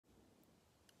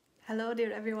Hello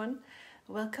dear everyone.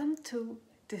 Welcome to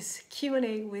this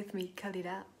Q&A with me,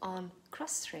 Khalida, on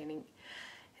cross-training.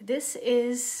 This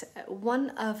is one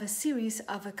of a series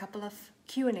of a couple of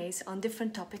Q&As on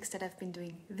different topics that I've been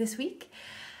doing this week.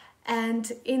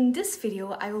 And in this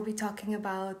video, I will be talking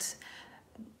about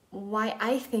why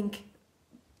I think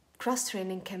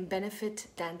cross-training can benefit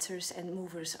dancers and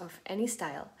movers of any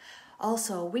style.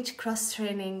 Also, which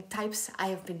cross-training types I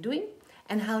have been doing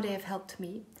and how they have helped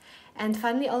me. And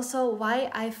finally, also why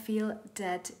I feel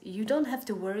that you don't have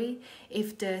to worry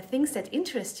if the things that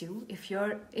interest you, if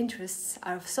your interests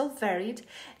are so varied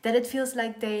that it feels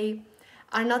like they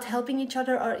are not helping each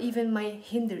other or even might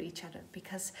hinder each other,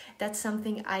 because that's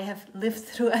something I have lived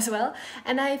through as well.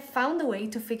 And I found a way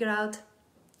to figured out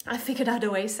a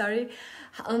way,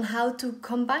 on how to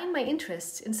combine my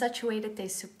interests in such a way that they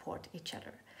support each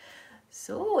other.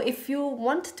 So if you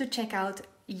want to check out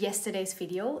yesterday's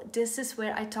video, this is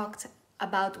where I talked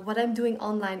about what I'm doing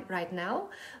online right now,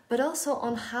 but also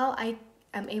on how I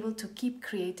am able to keep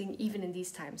creating even in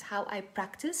these times, how I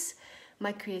practice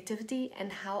my creativity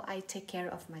and how I take care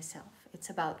of myself. It's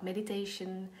about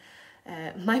meditation,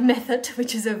 my method,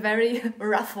 which is a very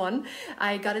rough one.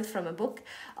 I got it from a book.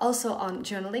 Also on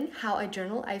journaling, how I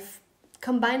journal. I've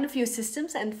combined a few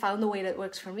systems and found a way that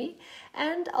works for me,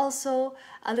 and also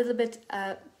a little bit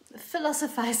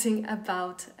philosophizing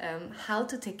about how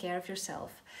to take care of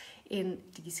yourself in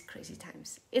these crazy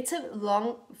times. It's a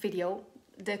long video.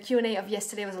 The Q&A of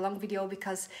yesterday was a long video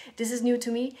because this is new to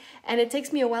me and it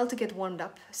takes me a while to get warmed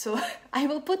up. So I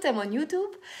will put them on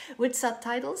YouTube with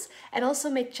subtitles and also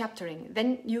make chaptering.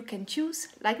 Then you can choose,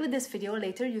 like with this video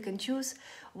later, you can choose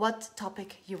what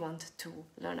topic you want to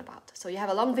learn about. So you have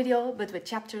a long video, but with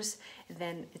chapters,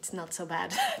 then it's not so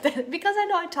bad. Because I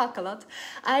know I talk a lot.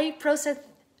 I process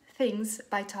things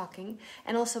by talking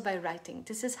and also by writing.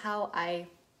 This is how I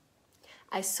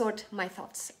sort my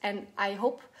thoughts, and I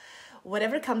hope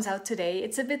whatever comes out today,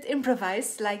 it's a bit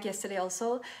improvised like yesterday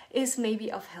also, is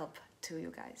maybe of help to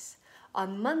you guys.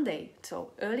 On Monday,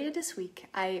 so earlier this week,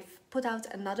 I've put out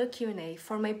another Q&A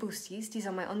for my boosties. These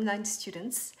are my online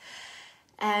students,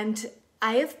 and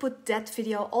I have put that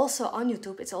video also on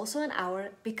YouTube. It's also an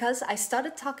hour because I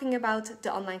started talking about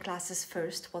the online classes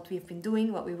first, what we've been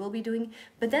doing, what we will be doing,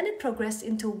 but then it progressed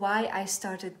into why I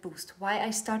started Boost, why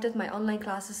I started my online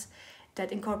classes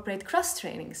that incorporate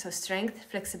cross-training, so strength,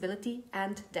 flexibility,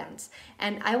 and dance.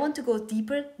 And I want to go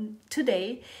deeper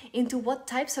today into what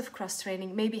types of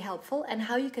cross-training may be helpful and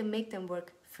how you can make them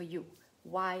work for you.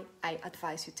 Why I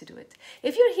advise you to do it.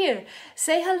 If you're here,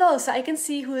 say hello so I can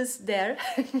see who is there.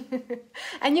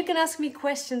 And you can ask me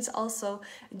questions also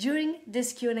during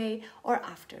this Q&A or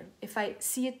after. If I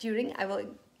see it during, I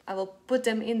will put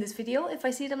them in this video. If I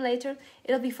see them later,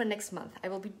 it'll be for next month. I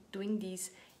will be doing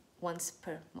these once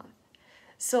per month.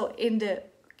 So in the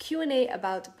Q&A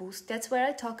about Boost, that's where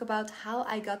I talk about how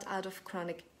I got out of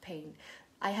chronic pain.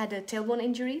 I had a tailbone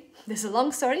injury. This is a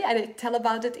long story. I tell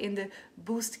about it in the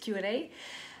Boost Q&A.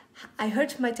 I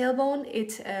hurt my tailbone.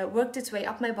 It worked its way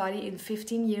up my body in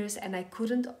 15 years and I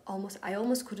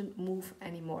almost couldn't move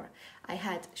anymore. I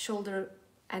had shoulder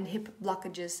and hip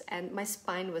blockages and my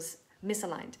spine was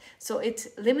misaligned. So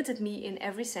it limited me in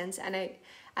every sense, and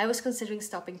I was considering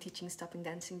stopping teaching, stopping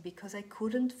dancing, because I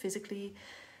couldn't physically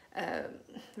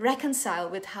reconcile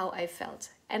with how I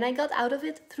felt. And I got out of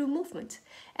it through movement.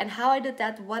 And how I did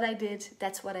that, what I did,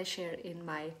 that's what I share in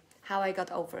my how I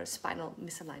got over spinal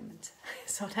misalignment.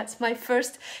 So that's my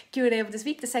first Q&A of this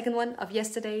week. The second one of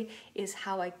yesterday is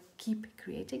how I keep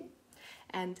creating.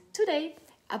 And today,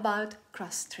 about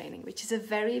cross-training, which is a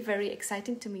very, very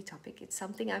exciting to me topic. It's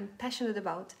something I'm passionate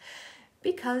about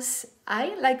because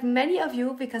I, like many of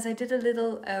you, because I did a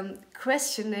little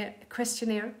questionnaire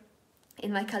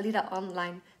in my Khalida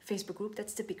online Facebook group.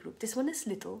 That's the big group. This one is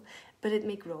little, but it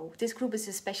may grow. This group is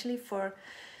especially for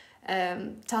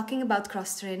talking about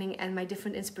cross-training and my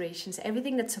different inspirations,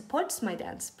 everything that supports my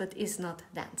dance, but is not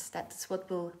dance. That's what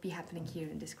will be happening here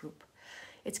in this group.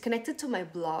 It's connected to my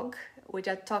blog, which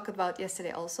I talked about yesterday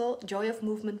also, Joy of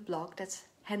Movement blog, that's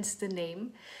hence the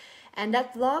name. And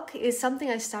that blog is something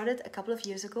I started a couple of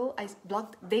years ago. I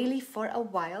blogged daily for a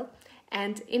while,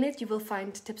 and in it you will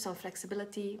find tips on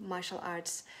flexibility, martial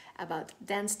arts, about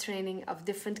dance training of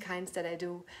different kinds that I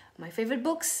do, my favorite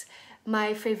books,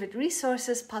 my favorite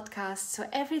resources, podcasts, so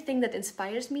everything that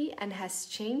inspires me and has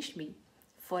changed me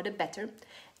for the better,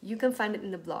 you can find it in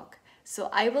the blog.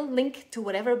 So I will link to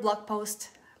whatever blog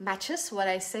post matches what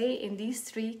I say in these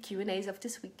 3 Q&As of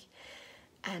this week.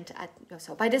 And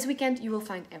so by this weekend, you will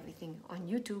find everything on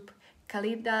YouTube.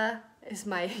 Khalida is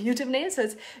my YouTube name, so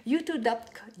it's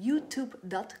youtube.com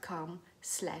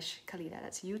youtube.com/Khalida.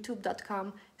 That's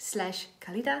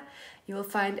youtube.com/Khalida. You will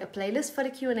find a playlist for the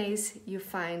Q&As. You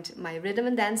find my rhythm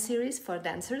and dance series for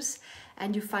dancers.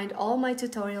 And you find all my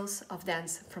tutorials of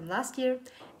dance from last year,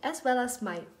 as well as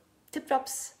my tip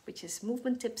drops, which is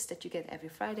movement tips that you get every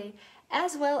Friday,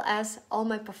 as well as all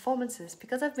my performances,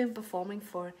 because I've been performing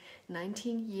for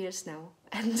 19 years now.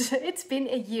 And it's been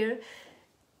a year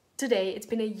today. It's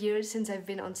been a year since I've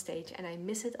been on stage, and I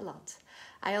miss it a lot.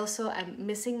 I also am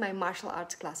missing my martial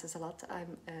arts classes a lot.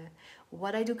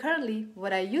 What I do currently,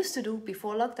 what I used to do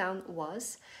before lockdown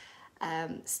was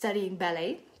studying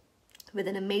ballet with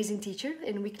an amazing teacher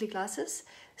in weekly classes,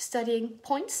 studying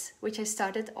points, which I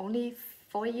started only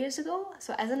 4 years ago.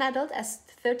 So as an adult, as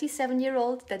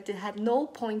 37-year-old that had no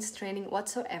points training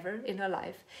whatsoever in her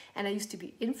life, and I used to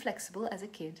be inflexible as a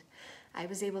kid, I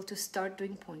was able to start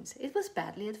doing points. It was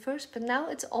badly at first, but now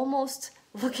it's almost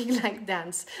looking like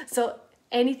dance. So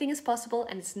anything is possible,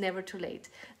 and it's never too late.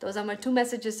 Those are my 2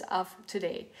 messages of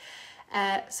today.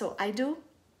 So I do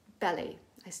ballet.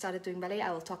 I started doing ballet.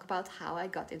 I will talk about how I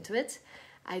got into it.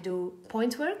 I do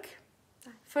point work.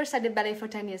 First I did ballet for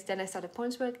 10 years, then I started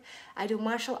points work. I do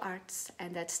martial arts,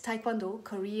 and that's Taekwondo,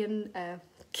 Korean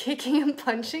kicking and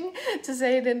punching, to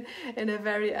say it in a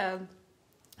very, how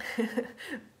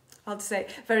to say,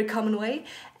 very common way.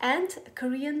 And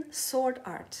Korean sword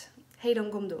art,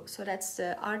 Haedong-gumdo. So that's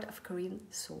the art of Korean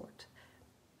sword.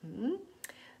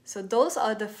 So those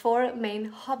are the 4 main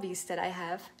hobbies that I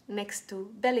have next to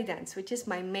belly dance, which is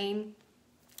my main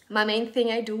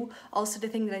thing I do, also the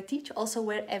thing that I teach, also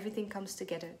where everything comes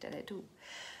together that I do.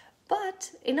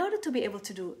 But in order to be able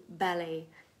to do ballet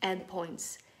and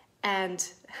points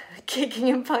and kicking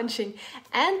and punching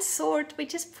and sword,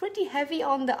 which is pretty heavy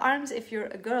on the arms if you're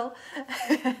a girl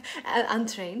and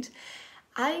untrained,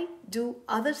 I do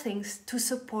other things to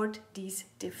support these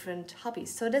different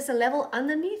hobbies. So there's a level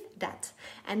underneath that,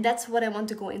 and that's what I want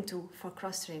to go into for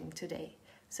cross training today.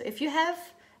 So if you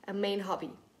have a main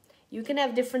hobby, you can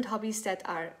have different hobbies that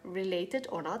are related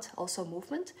or not, also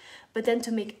movement, but then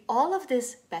to make all of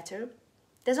this better,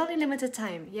 there's only limited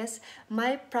time. Yes,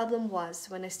 my problem was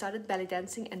when I started belly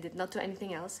dancing and did not do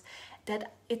anything else,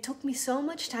 that it took me so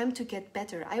much time to get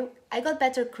better. I got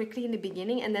better quickly in the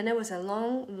beginning, and then there was a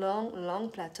long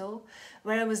plateau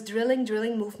where I was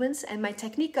drilling movements, and my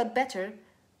technique got better.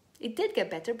 It did get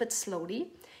better, but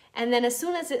slowly. And then as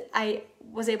soon as I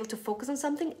was able to focus on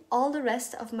something, all the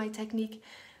rest of my technique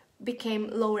became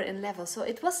lower in level. So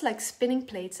it was like spinning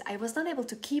plates. I was not able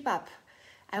to keep up.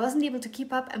 I wasn't able to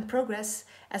keep up and progress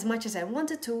as much as I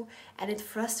wanted to, and it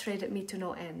frustrated me to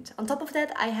no end. On top of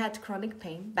that, I had chronic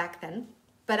pain back then,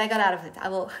 but I got out of it. I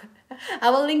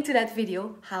will link to that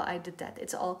video how I did that.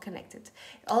 It's all connected.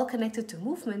 All connected to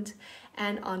movement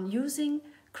and on using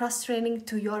cross training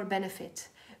to your benefit.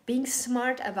 Being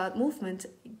smart about movement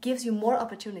gives you more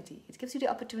opportunity. It gives you the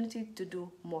opportunity to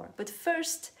do more. But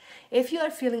first, if you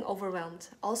are feeling overwhelmed,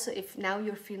 also if now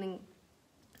you're feeling,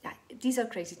 these are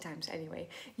crazy times anyway.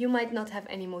 You might not have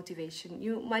any motivation.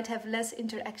 You might have less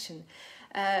interaction.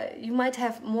 You might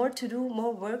have more to do,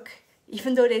 more work.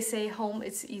 Even though they say home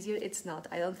it's easier, it's not.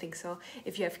 I don't think so.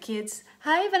 If you have kids,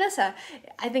 hi Vanessa.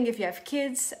 I think if you have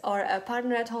kids or a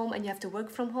partner at home and you have to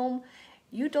work from home,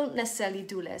 you don't necessarily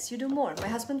do less, you do more. My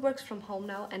husband works from home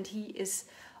now, and he is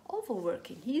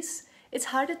overworking. It's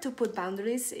harder to put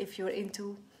boundaries if you're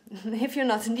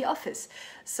not in the office.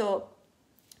 So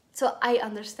I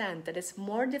understand that it's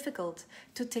more difficult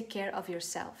to take care of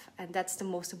yourself, and that's the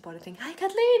most important thing. Hi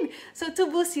Kathleen! So 2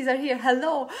 boosties are here,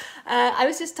 hello! I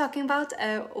was just talking about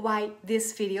why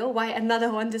this video, why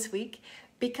another one this week,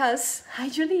 because, hi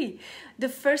Julie! The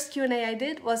first Q&A I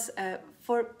did was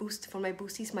for my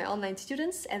boosties, my online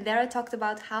students, and there I talked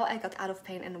about how I got out of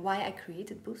pain and why I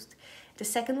created Boost. The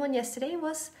second one yesterday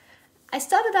was, I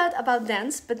started out about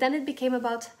dance, but then it became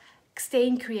about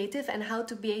staying creative and how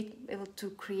to be able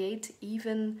to create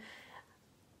even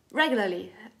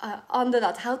regularly on the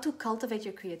dot, how to cultivate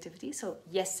your creativity. So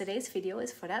yesterday's video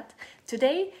is for that.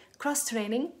 Today, cross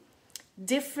training,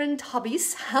 different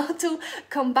hobbies, how to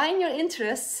combine your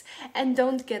interests and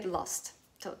don't get lost.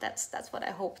 So that's what I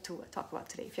hope to talk about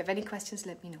today. If you have any questions,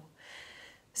 let me know.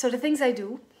 So the things I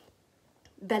do,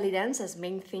 belly dance as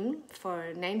main thing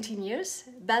for 19 years,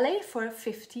 ballet for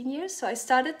 15 years. So I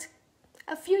started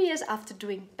a few years after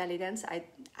doing belly dance. I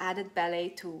added ballet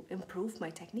to improve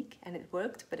my technique, and it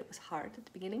worked, but it was hard at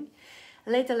the beginning.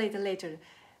 Later,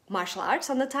 martial arts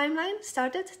on the timeline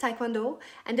started, Taekwondo,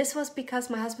 and this was because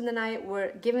my husband and I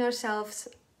were giving ourselves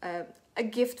a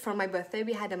gift for my birthday.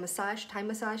 We had a massage, Thai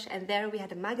massage, and there we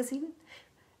had a magazine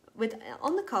with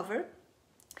on the cover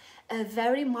a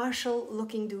very martial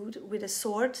looking dude with a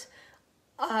sword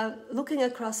looking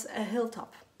across a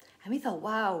hilltop. And we thought,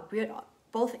 wow, we're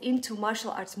both into martial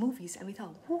arts movies. And we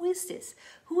thought, who is this?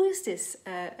 Who is this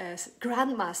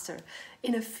grandmaster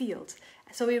in a field?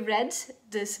 So we read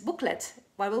this booklet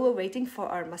while we were waiting for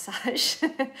our massage.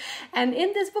 And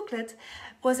in this booklet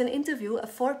was an interview, a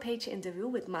 4-page interview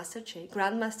with Master Che,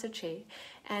 Grandmaster Che.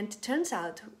 And it turns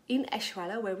out in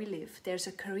Eshwala, where we live, there's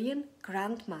a Korean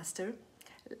grandmaster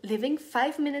living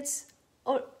 5 minutes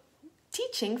or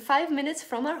teaching 5 minutes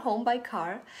from our home by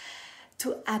car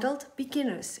to adult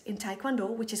beginners in Taekwondo,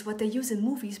 which is what they use in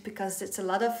movies because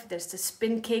there's the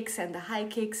spin kicks and the high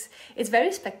kicks. It's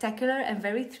very spectacular and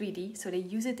very 3D, so they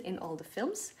use it in all the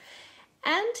films.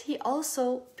 And he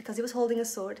also, because he was holding a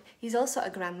sword, he's also a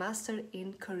grandmaster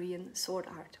in Korean sword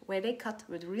art, where they cut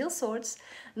with real swords,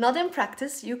 not in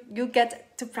practice. You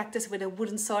get to practice with a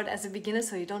wooden sword as a beginner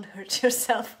so you don't hurt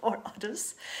yourself or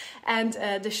others. And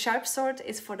the sharp sword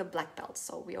is for the black belts,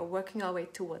 so we are working our way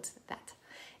towards that.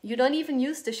 You don't even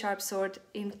use the sharp sword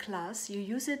in class. You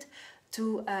use it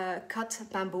to cut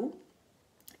bamboo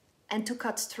and to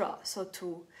cut straw. So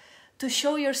to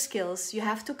show your skills, you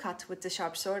have to cut with the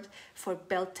sharp sword for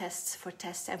belt tests,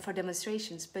 and for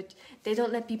demonstrations. But they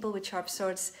don't let people with sharp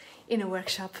swords in a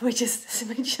workshop, which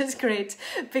is great,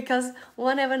 because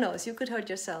one never knows. You could hurt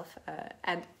yourself.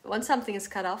 And once something is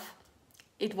cut off,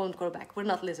 it won't grow back. We're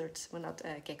not lizards. We're not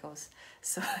geckos.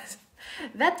 So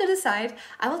that to the side,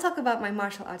 I will talk about my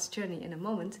martial arts journey in a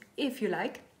moment, if you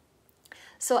like.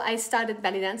 So I started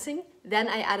belly dancing, then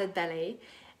I added ballet,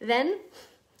 then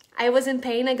I was in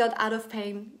pain. I got out of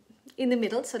pain in the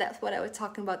middle, so that's what I was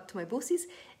talking about to my boosties.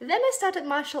 Then I started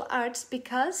martial arts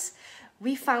because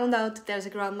we found out there's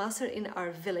a grandmaster in our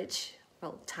village,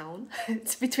 well, town.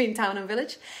 It's between town and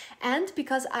village. And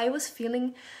because I was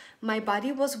feeling my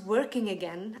body was working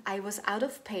again, I was out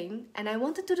of pain, and I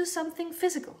wanted to do something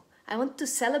physical. I wanted to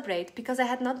celebrate because I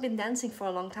had not been dancing for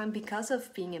a long time because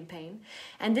of being in pain.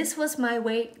 And this was my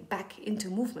way back into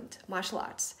movement, martial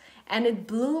arts. And it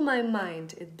blew my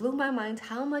mind. It blew my mind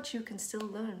how much you can still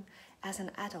learn as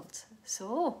an adult.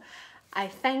 So I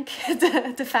thank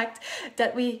the fact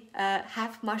that we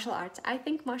have martial arts. I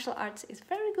think martial arts is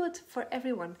very good for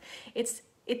everyone.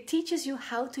 It teaches you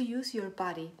how to use your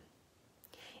body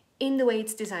in the way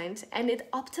it's designed, and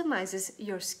it optimizes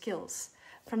your skills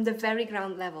from the very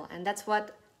ground level. And that's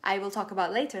what I will talk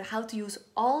about later, how to use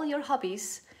all your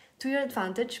hobbies to your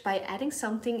advantage by adding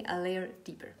something a layer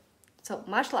deeper. So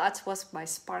martial arts was my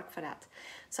spark for that.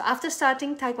 So after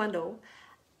starting Taekwondo,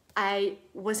 I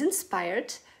was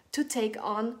inspired to take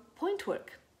on point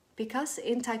work, because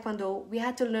in Taekwondo we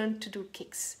had to learn to do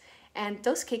kicks. And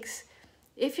those kicks,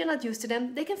 if you're not used to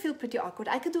them, they can feel pretty awkward.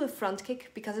 I could do a front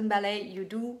kick because in ballet you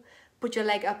do put your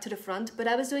leg up to the front, but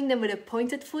I was doing them with a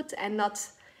pointed foot and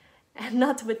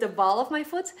not with the ball of my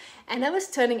foot. And I was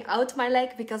turning out my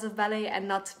leg because of ballet and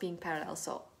not being parallel.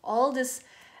 So all this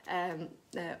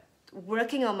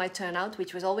working on my turnout,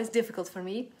 which was always difficult for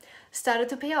me, started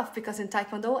to pay off, because in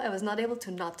Taekwondo I was not able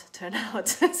to not turn out.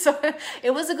 So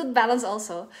it was a good balance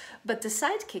also. But the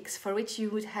side kicks, for which you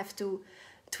would have to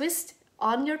twist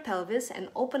on your pelvis and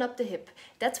open up the hip,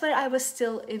 that's where I was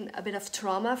still in a bit of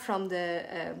trauma from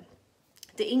the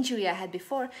injury I had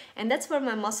before, and that's where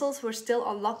my muscles were still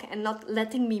on lock and not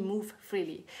letting me move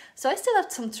freely. So I still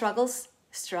had some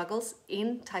struggles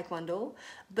in Taekwondo,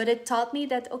 but it taught me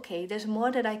that, okay, there's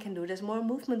more that I can do. There's more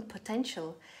movement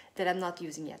potential that I'm not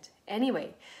using yet.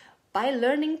 Anyway, by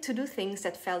learning to do things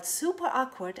that felt super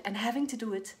awkward and having to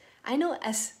do it, I know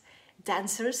as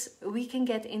dancers, we can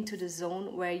get into the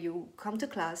zone where you come to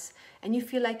class and you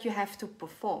feel like you have to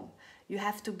perform. You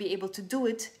have to be able to do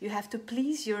it. You have to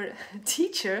please your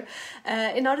teacher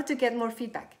in order to get more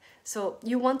feedback. So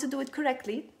you want to do it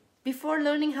correctly before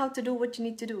learning how to do what you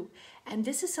need to do. And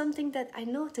this is something that I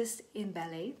noticed in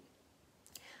ballet,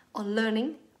 on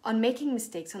learning, on making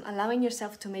mistakes, on allowing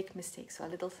yourself to make mistakes. So a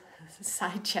little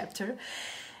side chapter.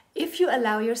 If you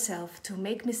allow yourself to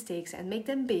make mistakes and make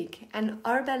them big, and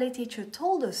our ballet teacher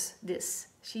told us this,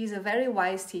 she's a very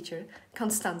wise teacher,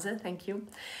 Constanze, thank you.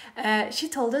 She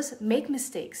told us, make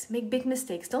mistakes, make big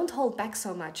mistakes, don't hold back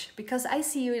so much, because I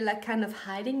see you like kind of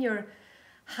hiding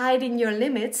your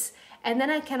limits, and then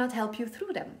I cannot help you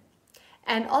through them.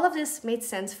 And all of this made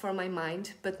sense for my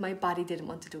mind, but my body didn't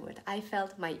want to do it.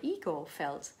 My ego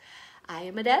felt, I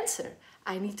am a dancer.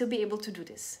 I need to be able to do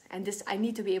this. And this I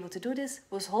need to be able to do this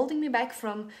was holding me back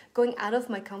from going out of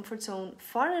my comfort zone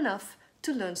far enough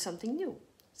to learn something new.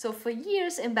 So for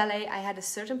years in ballet, I had a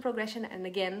certain progression and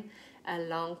again, a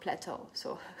long plateau.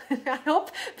 So I hope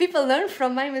people learn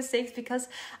from my mistakes, because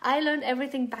I learned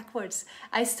everything backwards.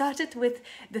 I started with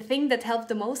the thing that helped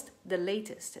the most, the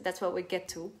latest. That's what we get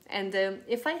to. And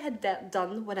if I had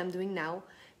done what I'm doing now,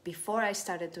 before I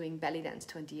started doing belly dance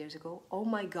 20 years ago, oh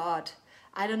my God,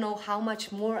 I don't know how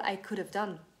much more I could have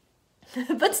done.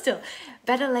 But still,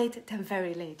 better late than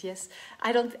very late. Yes,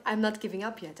 I'm not giving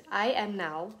up yet.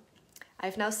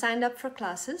 I've now signed up for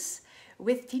classes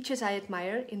with teachers I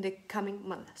admire in the coming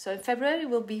month. So in February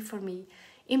will be for me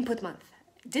input month.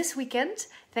 This weekend,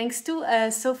 thanks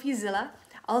to Sophie Zilla,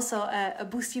 also a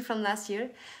boostie from last year,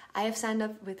 I have signed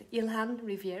up with Ilhan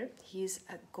Rivière. He's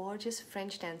a gorgeous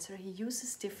French dancer. He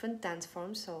uses different dance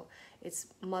forms, so it's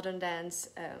modern dance.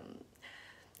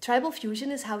 Tribal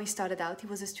fusion is how he started out. He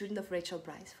was a student of Rachel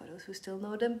Bryce, for those who still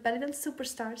know them, belly dance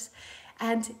superstars.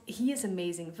 And he is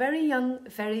amazing, very young,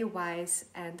 very wise,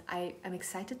 and I am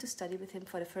excited to study with him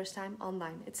for the first time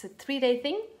online. It's a 3-day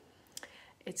thing.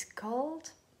 It's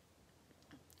called...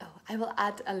 Oh, I will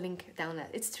add a link down there.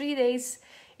 It's 3 days.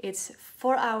 It's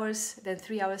 4 hours, then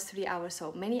 3 hours, 3 hours,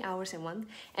 so many hours in one.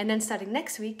 And then starting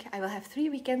next week, I will have 3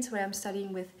 weekends where I'm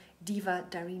studying with Diva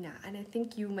Darina, and I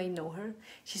think you may know her.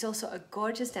 She's also a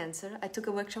gorgeous dancer. I took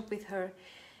a workshop with her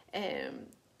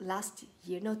last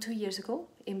year, no, 2 years ago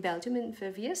in Belgium, in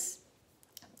Verviers.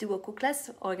 Duo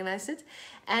Class organized it.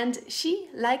 And she,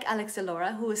 like Alex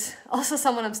Delora, who is also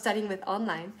someone I'm studying with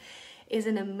online, is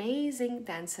an amazing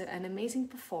dancer, an amazing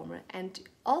performer. And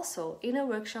also in a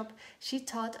workshop, she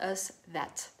taught us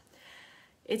that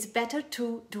it's better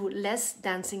to do less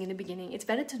dancing in the beginning. It's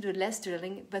better to do less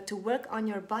drilling, but to work on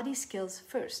your body skills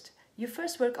first. You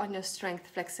first work on your strength,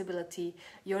 flexibility,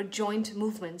 your joint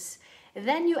movements.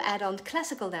 Then you add on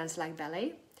classical dance like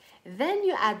ballet. Then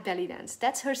you add belly dance.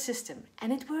 That's her system.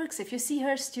 And it works. If you see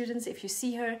her students, if you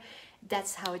see her,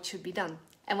 that's how it should be done.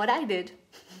 And what I did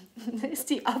is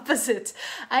the opposite.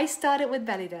 I started with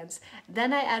belly dance,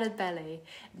 then I added ballet,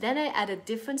 then I added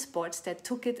different sports that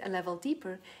took it a level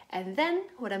deeper. And then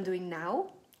what I'm doing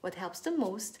now, what helps the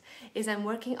most, is I'm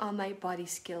working on my body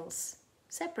skills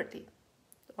separately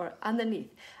or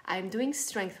underneath. I'm doing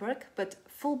strength work, but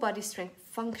full body strength,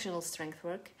 functional strength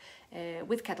work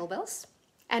with kettlebells.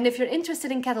 And if you're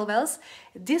interested in kettlebells,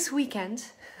 this weekend,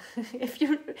 if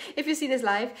you see this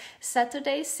live,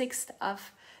 Saturday, 6th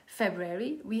of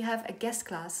February, we have a guest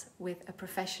class with a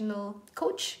professional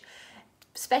coach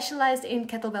specialized in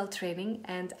kettlebell training.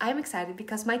 And I'm excited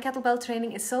because my kettlebell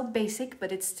training is so basic,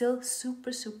 but it's still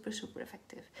super, super, super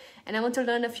effective. And I want to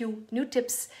learn a few new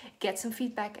tips, get some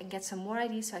feedback and get some more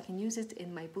ideas so I can use it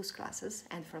in my boost classes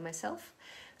and for myself.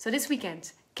 So this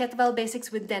weekend, kettlebell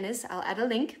basics with Dennis. I'll add a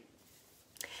link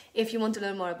if you want to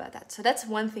learn more about that. So that's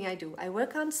one thing I do. I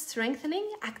work on strengthening,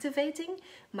 activating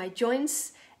my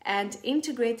joints and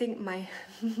integrating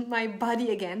my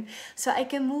body again so I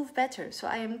can move better, so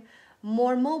I am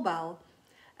more mobile.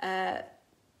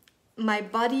 My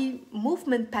body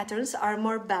movement patterns are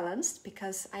more balanced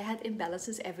because I had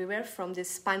imbalances everywhere from this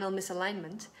spinal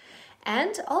misalignment.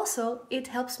 And also it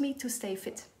helps me to stay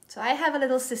fit. So I have a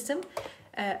little system,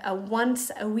 a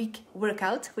once a week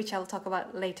workout, which I'll talk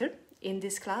about later in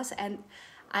this class, and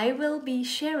I will be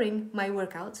sharing my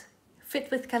workout. Fit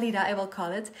with Khalida, I will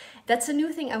call it. That's a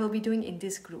new thing I will be doing in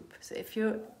this group. So if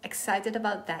you're excited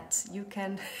about that, you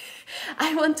can...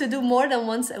 I want to do more than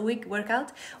once a week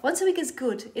workout. Once a week is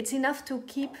good. It's enough to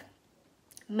keep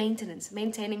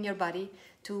maintaining your body,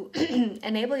 to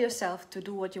enable yourself to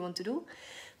do what you want to do.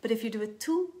 But if you do it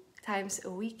 2 times a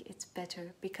week, it's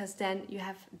better because then you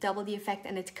have double the effect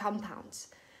and it compounds.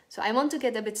 So I want to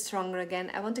get a bit stronger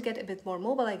again. I want to get a bit more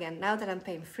mobile again now that I'm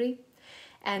pain free.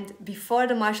 And before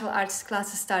the martial arts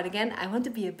classes start again, I want to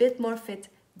be a bit more fit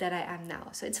than I am now.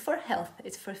 So it's for health,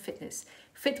 it's for fitness.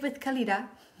 Fit with Khalida,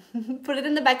 put it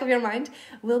in the back of your mind,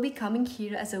 will be coming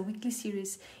here as a weekly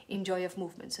series in Joy of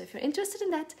Movement. So if you're interested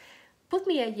in that, put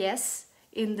me a yes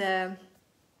in the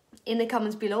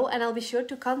comments below and I'll be sure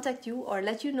to contact you or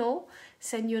let you know,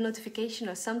 send you a notification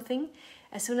or something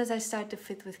as soon as I start the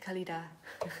Fit with Khalida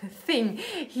thing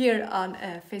here on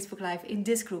Facebook Live in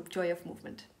this group, Joy of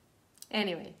Movement.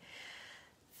 Anyway,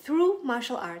 through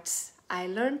martial arts, I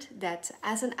learned that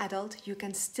as an adult, you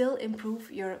can still improve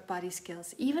your body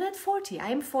skills. Even at 40. I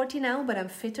am 40 now, but I'm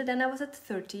fitter than I was at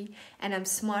 30 and I'm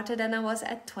smarter than I was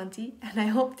at 20. And I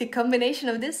hope the combination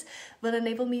of this will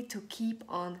enable me to keep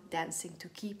on dancing, to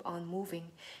keep on moving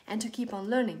and to keep on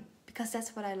learning because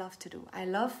that's what I love to do. I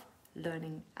love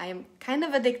learning. I am kind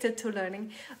of addicted to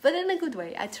learning, but in a good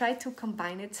way. I try to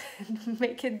combine it and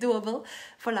make it doable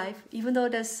for life, even though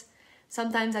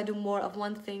sometimes I do more of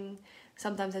one thing,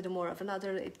 Sometimes I do more of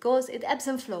another. It ebbs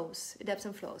and flows. It ebbs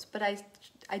and flows. But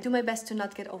I do my best to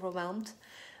not get overwhelmed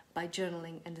by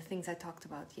journaling and the things I talked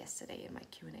about yesterday in my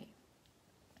Q&A.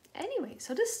 Anyway,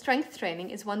 so this strength training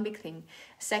is one big thing.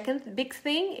 Second big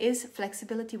thing is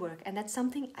flexibility work, and that's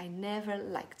something I never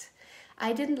liked.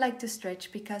 I didn't like to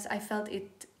stretch because I felt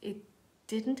it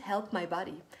didn't help my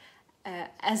body.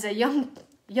 As a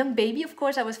young baby, of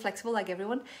course, I was flexible like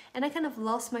everyone, and I kind of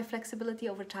lost my flexibility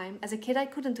over time. As a kid, I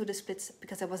couldn't do the splits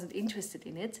because I wasn't interested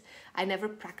in it. I never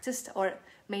practiced or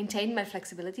maintained my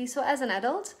flexibility. So as an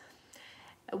adult,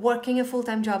 working a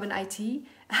full-time job in IT,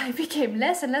 I became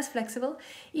less and less flexible.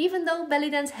 Even though belly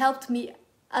dance helped me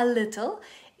a little,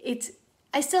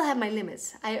 I still had my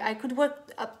limits. I could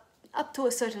work up to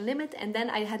a certain limit, and then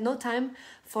I had no time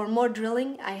for more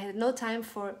drilling. I had no time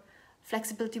for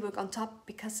flexibility work on top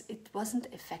because it wasn't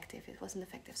effective.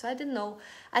 So I didn't know.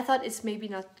 I thought it's maybe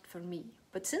not for me.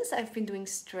 But since I've been doing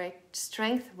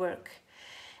strength work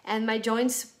and my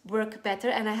joints work better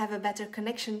and I have a better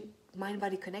connection,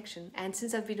 mind-body connection, and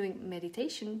since I've been doing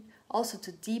meditation also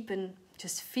to deepen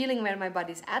just feeling where my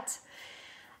body's at,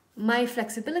 my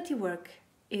flexibility work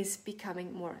is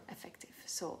becoming more effective.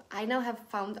 So I now have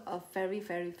found a very,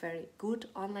 very, very good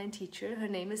online teacher. Her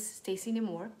name is Stacey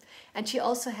Nemore, and she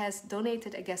also has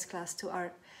donated a guest class to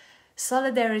our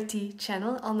Solidarity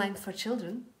channel, Online for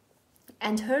Children.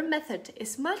 And her method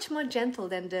is much more gentle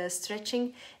than the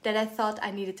stretching that I thought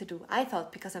I needed to do. I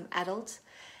thought because I'm adult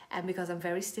and because I'm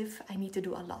very stiff, I need to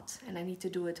do a lot and I need to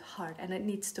do it hard and it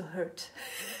needs to hurt.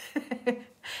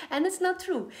 And it's not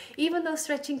true, even though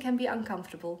stretching can be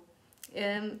uncomfortable.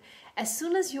 As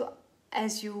soon as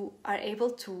you are able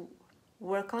to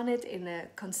work on it in a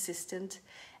consistent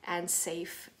and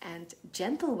safe and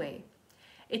gentle way,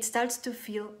 it starts to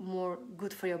feel more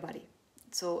good for your body.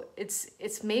 So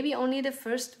it's maybe only the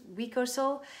first week or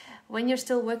so when you're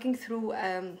still working through,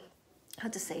 how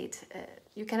to say it,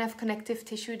 you can have connective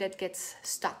tissue that gets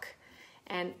stuck.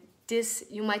 And this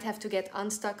you might have to get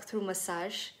unstuck through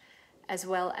massage as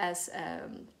well as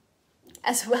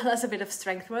a bit of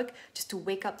strength work just to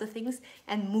wake up the things,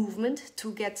 and movement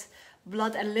to get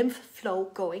blood and lymph flow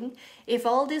going. If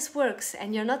all this works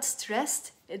and you're not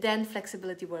stressed, then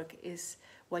flexibility work is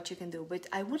what you can do. But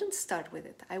I wouldn't start with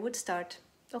it. I would start,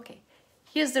 okay,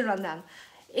 here's the rundown.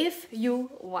 If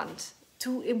you want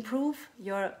to improve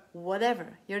your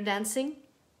whatever, your dancing,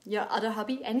 your other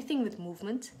hobby, anything with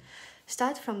movement,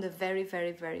 start from the very,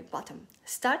 very, very bottom.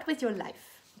 Start with your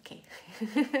life. Okay,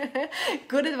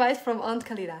 good advice from Aunt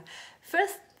Kalira.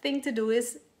 First thing to do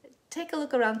is take a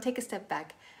look around, take a step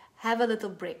back, have a little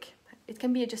break. It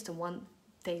can be just a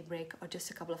one-day break or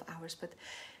just a couple of hours, but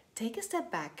take a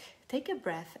step back, take a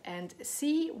breath and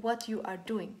see what you are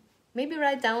doing. Maybe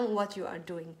write down what you are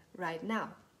doing right now.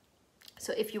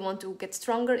 So if you want to get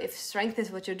stronger, if strength is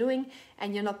what you're doing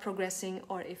and you're not progressing,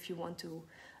 or if you want to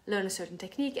learn a certain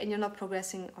technique and you're not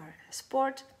progressing, or a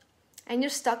sport, and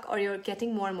you're stuck or you're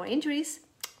getting more and more injuries,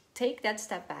 take that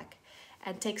step back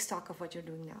and take stock of what you're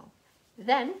doing now.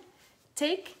 Then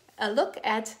take a look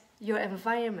at your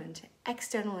environment,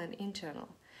 external and internal.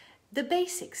 The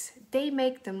basics, they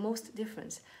make the most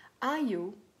difference. Are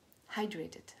you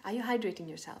hydrated? Are you hydrating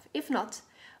yourself? If not,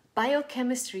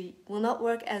 biochemistry will not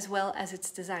work as well as it's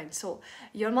designed. So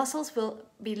your muscles will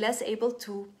be less able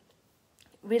to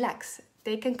relax.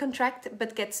 They can contract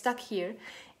but get stuck here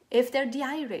if they're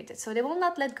dehydrated. So they will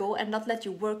not let go and not let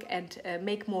you work and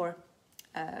make more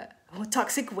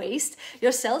toxic waste.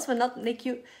 Your cells will not make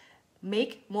you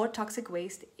make more toxic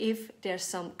waste if there's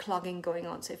some clogging going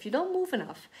on. So if you don't move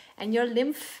enough and your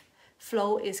lymph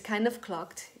flow is kind of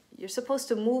clogged, you're supposed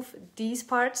to move these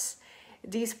parts,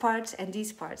 and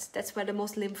these parts. That's where the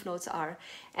most lymph nodes are.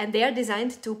 And they are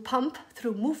designed to pump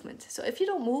through movement. So if you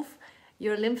don't move,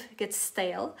 your lymph gets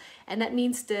stale, and that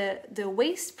means the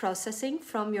waste processing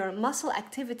from your muscle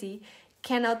activity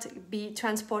cannot be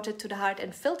transported to the heart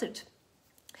and filtered.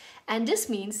 And this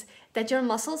means that your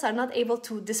muscles are not able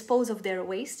to dispose of their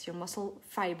waste, your muscle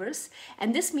fibers,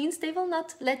 and this means they will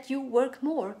not let you work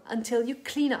more until you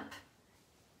clean up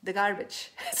the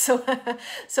garbage. So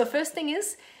first thing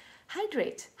is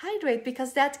hydrate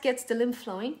because that gets the lymph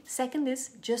flowing. Second is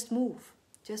just move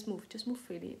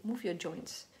freely, move your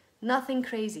joints. Nothing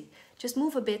crazy. Just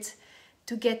move a bit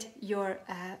to get your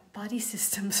body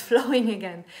systems flowing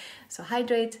again. So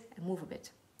hydrate and move a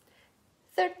bit.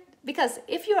 Third, because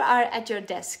if you are at your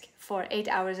desk for 8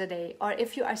 hours a day, or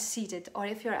if you are seated, or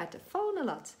if you're at the phone a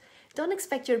lot, don't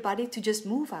expect your body to just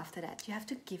move after that. You have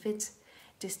to give it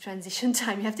this transition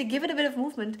time. You have to give it a bit of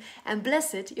movement, and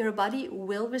bless it, your body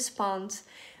will respond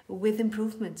with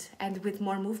improvement and with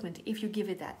more movement if you give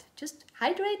it that. Just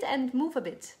hydrate and move a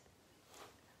bit.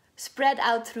 spread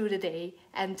out through the day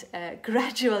and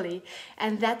gradually,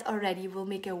 and that already will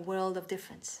make a world of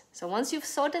difference. So once you've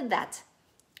sorted that,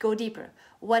 go deeper.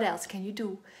 What else can you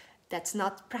do that's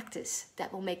not practice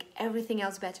that will make everything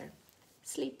else better?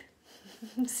 Sleep.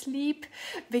 Sleep,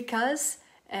 because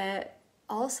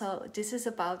also this is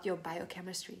about your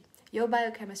biochemistry. Your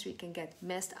biochemistry can get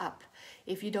messed up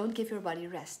if you don't give your body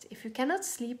rest. If you cannot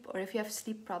sleep, or if you have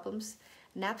sleep problems,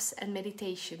 naps and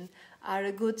meditation are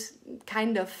a good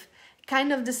kind of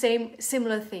the same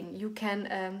similar thing. You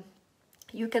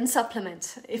can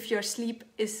supplement if your sleep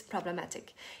is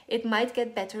problematic. It might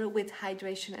get better with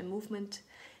hydration and movement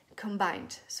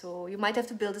combined. So you might have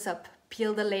to build this up,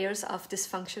 peel the layers of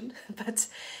dysfunction, but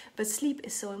sleep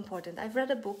is so important. I've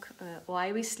read a book,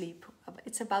 Why We Sleep.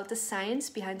 It's about the science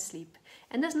behind sleep,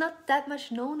 and there's not that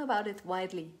much known about it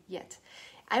widely yet.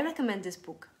 I recommend this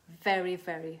book very,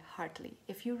 very heartily.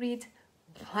 If you read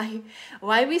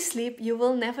Why We Sleep, you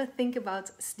will never think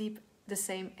about sleep the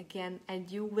same again, and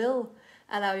you will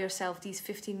allow yourself these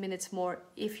 15 minutes more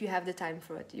if you have the time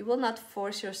for it. You will not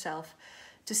force yourself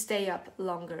to stay up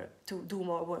longer to do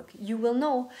more work. You will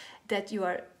know that you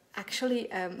are actually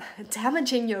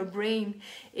damaging your brain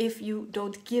if you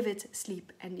don't give it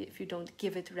sleep, and if you don't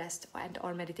give it rest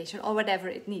or meditation or whatever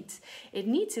it needs. It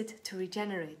needs it to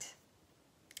regenerate.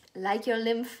 Like your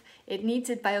lymph, it needs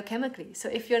it biochemically. So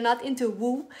if you're not into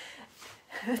woo,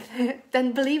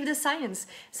 then believe the science.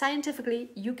 Scientifically,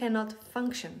 you cannot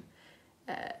function.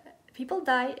 People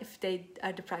die if they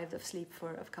are deprived of sleep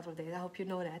for a couple of days. I hope you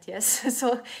know that, yes?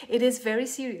 So it is very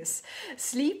serious.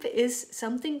 Sleep is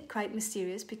something quite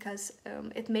mysterious because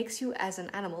it makes you as an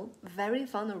animal very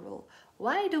vulnerable.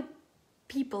 Why do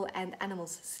people and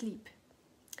animals sleep?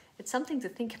 It's something to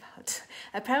think about.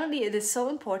 Apparently it is so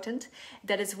important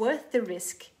that it's worth the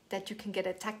risk that you can get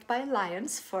attacked by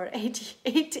lions for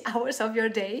 80 hours of your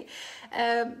day,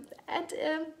 and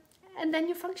then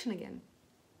you function again.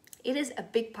 It is a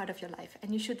big part of your life,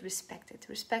 and you should respect it.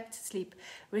 Respect sleep,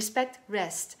 respect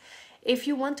rest. If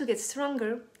you want to get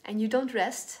stronger and you don't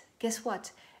rest, guess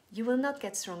what? You will not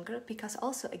get stronger, because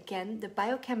also, again, the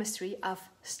biochemistry of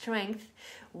strength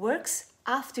works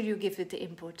after you give it the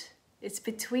input. It's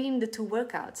between the two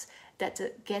workouts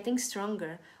that getting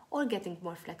stronger or getting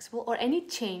more flexible or any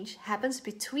change happens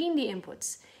between the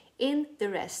inputs in the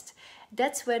rest.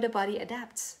 That's where the body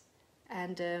adapts.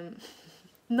 And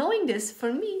knowing this,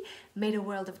 for me, made a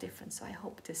world of difference. So I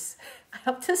hope this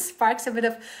sparks a bit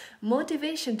of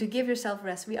motivation to give yourself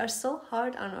rest. We are so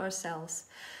hard on ourselves.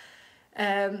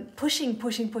 Pushing,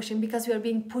 because we are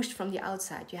being pushed from the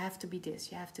outside. You have to be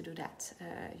this, you have to do that.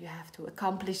 You have to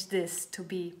accomplish this to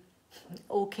be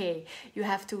okay. You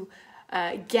have to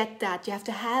get that, you have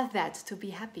to have that to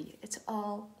be happy. It's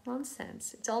all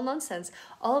nonsense. It's all nonsense.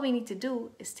 All we need to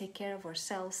do is take care of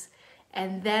ourselves,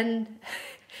 and then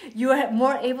you are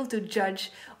more able to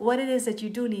judge what it is that you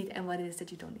do need and what it is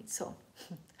that you don't need. So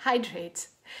hydrate,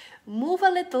 move a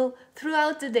little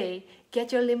throughout the day,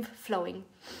 get your lymph flowing,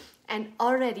 and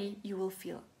already you will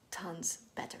feel tons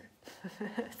better.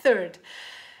 Third,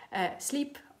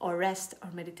 sleep or rest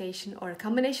or meditation or a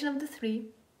combination of the three.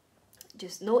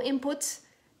 Just no inputs,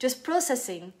 just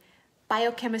processing,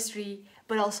 biochemistry,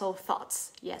 but also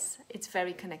thoughts. Yes, it's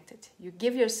very connected. You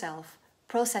give yourself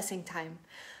processing time.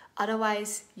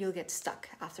 Otherwise, you'll get stuck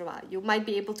after a while. You might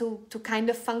be able to kind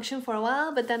of function for a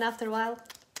while, but then after a while,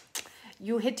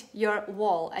 you hit your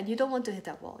wall, and you don't want to hit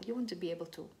that wall. You want to be able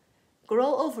to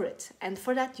grow over it, and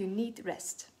for that, you need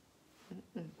rest.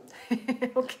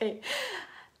 Okay,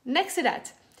 next to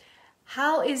that,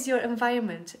 how is your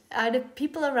environment? Are the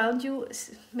people around you,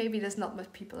 maybe there's not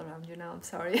much people around you now, I'm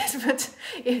sorry, but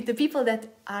if the people that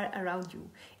are around you,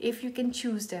 if you can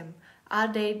choose them, are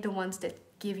they the ones that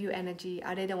give you energy?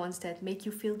 Are they the ones that make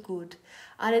you feel good?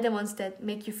 Are they the ones that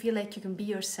make you feel like you can be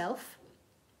yourself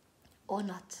or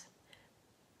not?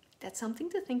 That's something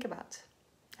to think about.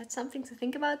 That's something to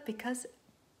think about, because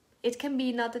it can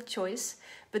be not a choice,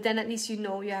 but then at least you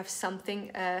know you have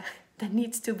something that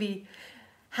needs to be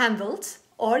handled,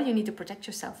 or you need to protect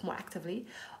yourself more actively,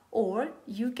 or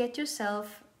you get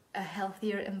yourself a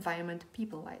healthier environment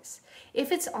people-wise.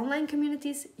 If it's online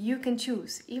communities, you can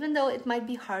choose, even though it might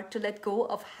be hard to let go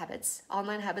of habits,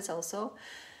 online habits also.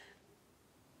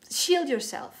 Shield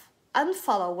yourself,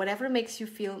 unfollow whatever makes you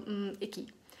feel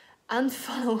icky,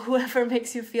 unfollow whoever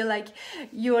makes you feel like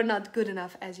you are not good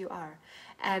enough as you are,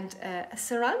 and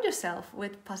surround yourself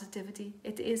with positivity.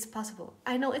 It is possible.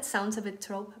 I know it sounds a bit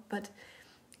trope, but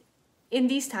in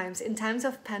these times, in times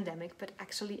of pandemic, but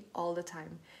actually all the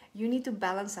time, you need to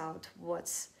balance out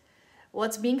what's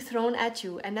being thrown at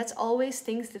you, and that's always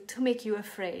things to make you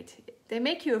afraid. They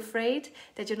make you afraid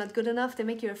that you're not good enough. They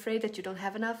make you afraid that you don't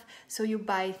have enough. So you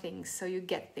buy things, so you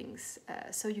get things,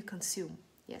 so you consume.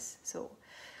 Yes, so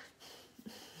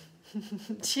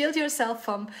shield yourself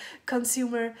from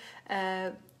consumer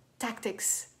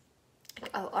tactics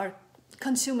or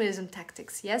consumerism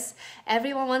tactics. Yes,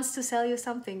 everyone wants to sell you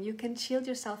something. You can shield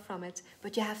yourself from it,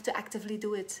 but you have to actively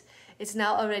do it. It's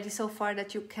now already so far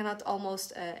that you cannot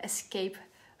almost escape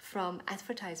from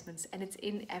advertisements, and it's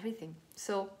in everything.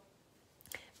 So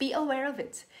be aware of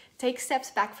it. Take steps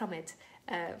back from it.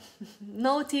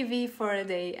 No TV for a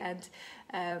day, and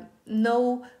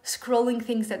no scrolling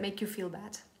things that make you feel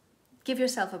bad. Give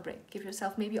yourself a break. Give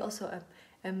yourself maybe also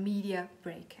a media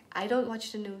break. I don't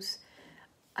watch the news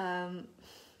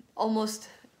almost.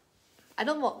 I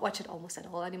don't watch it almost at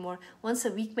all anymore. Once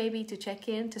a week maybe to check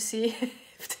in to see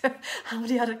how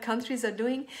the other countries are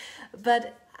doing.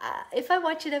 But if I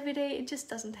watch it every day, it just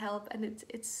doesn't help, and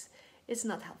it's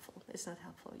not helpful. It's not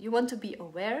helpful. You want to be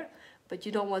aware, but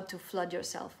you don't want to flood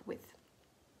yourself with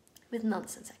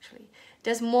nonsense. Actually,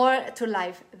 there's more to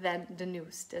life than the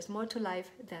news. There's more to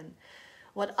life than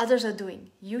what others are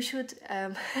doing. You should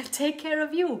take care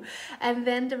of you, and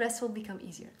then the rest will become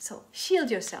easier. So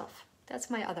shield yourself. That's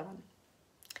my other one.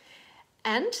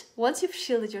 And once you've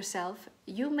shielded yourself,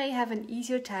 you may have an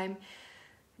easier time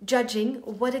judging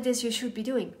what it is you should be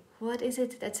doing. What is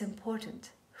it that's important?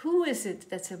 Who is it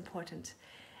that's important?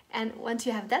 And once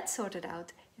you have that sorted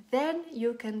out, then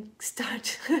you can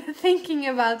start thinking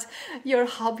about your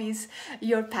hobbies,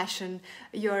 your passion,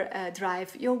 your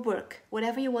drive, your work,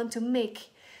 whatever you want to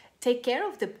make. Take care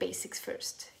of the basics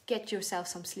first. Get yourself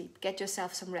some sleep, get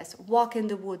yourself some rest, walk in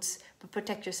the woods, but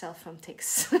protect yourself from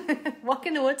ticks. Walk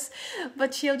in the woods,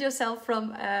 but shield yourself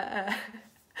from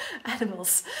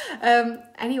animals.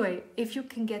 Anyway, if you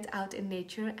can get out in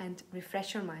nature and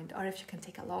refresh your mind, or if you can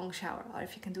take a long shower, or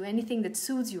if you can do anything that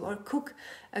suits you, or cook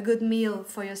a good meal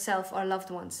for yourself or loved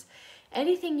ones,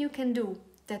 anything you can do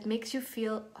that makes you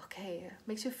feel okay,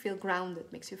 makes you feel grounded,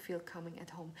 makes you feel coming at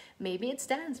home. Maybe it's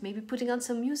dance, maybe putting on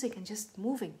some music and just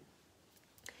moving.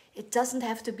 It doesn't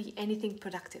have to be anything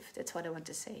productive. That's what I want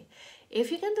to say.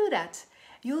 If you can do that,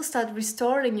 you'll start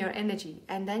restoring your energy,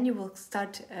 and then you will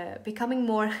start becoming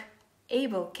more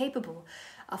capable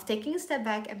of taking a step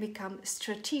back and become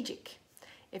strategic.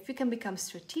 If you can become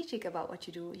strategic about what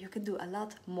you do, you can do a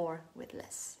lot more with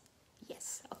less.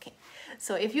 Yes, okay.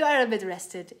 So if you are a bit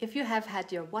rested, if you have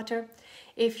had your water,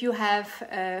 if you have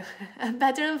a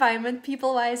better environment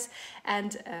people-wise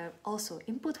and also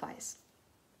input-wise,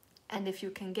 and if you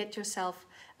can get yourself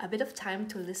a bit of time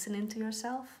to listen into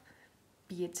yourself,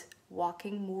 be it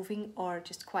walking, moving, or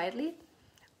just quietly,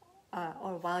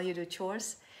 or while you do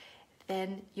chores,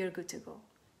 then you're good to go.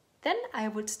 Then I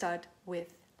would start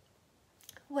with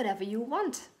whatever you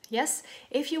want. Yes,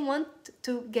 if you want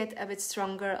to get a bit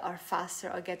stronger or faster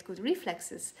or get good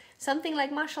reflexes, something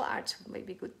like martial arts may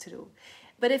be good to do.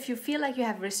 But if you feel like you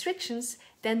have restrictions,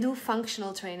 then do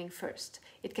functional training first.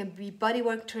 It can be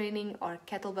bodywork training or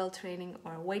kettlebell training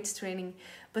or weights training,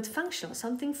 but functional,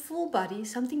 something full body,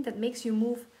 something that makes you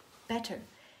move better.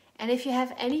 And if you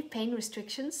have any pain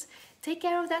restrictions, take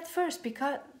care of that first,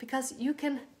 because you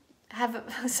can have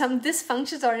some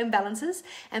dysfunctions or imbalances,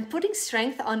 and putting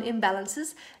strength on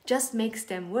imbalances just makes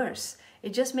them worse.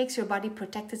 It just makes your body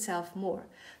protect itself more.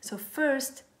 So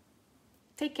first,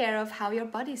 take care of how your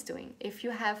body is doing. If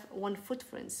you have one foot,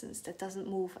 for instance, that doesn't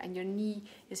move and your knee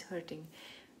is hurting,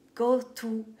 go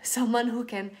to someone who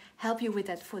can help you with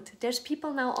that foot. There's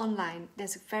people now online.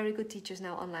 There's very good teachers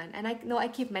now online. And I know I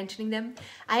keep mentioning them.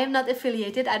 I am not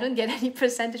affiliated. I don't get any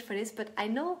percentage for this, but I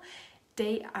know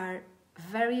they are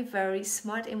very, very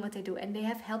smart in what they do. And they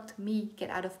have helped me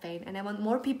get out of pain. And I want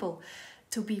more people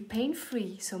to be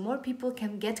pain-free, so more people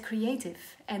can get creative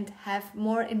and have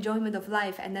more enjoyment of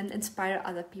life and then inspire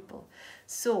other people.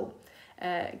 So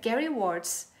Gary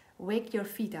Ward's Wake Your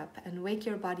Feet Up and Wake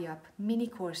Your Body Up mini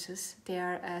courses, they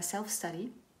are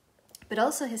self-study, but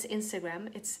also his Instagram,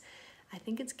 I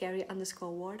think it's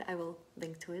Gary_Ward, I will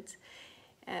link to it.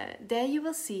 There you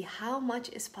will see how much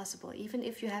is possible, even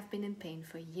if you have been in pain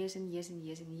for years and years and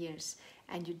years and years,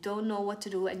 and you don't know what to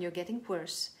do and you're getting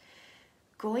worse.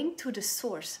 Going to the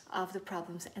source of the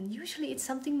problems, and usually it's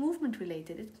something movement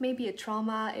related. It may be a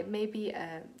trauma, it may be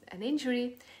an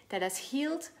injury that has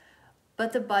healed,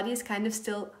 but the body is kind of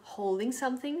still holding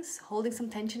some things, holding some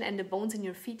tension, and the bones in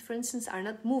your feet, for instance, are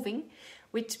not moving,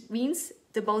 which means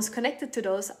the bones connected to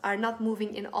those are not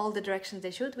moving in all the directions they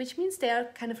should, which means they are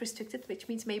kind of restricted, which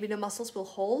means maybe the muscles will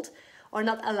hold or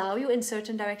not allow you in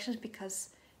certain directions because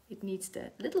it needs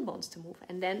the little bones to move.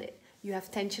 And then You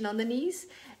have tension on the knees,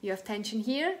 you have tension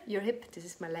here, your hip, this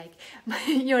is my leg,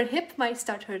 your hip might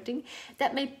start hurting.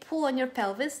 That may pull on your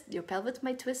pelvis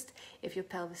might twist. If your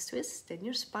pelvis twists, then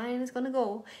your spine is gonna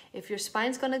go. If your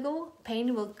spine's gonna go,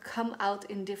 pain will come out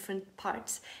in different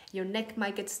parts. Your neck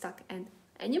might get stuck, and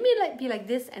you may be like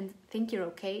this and think you're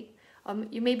okay.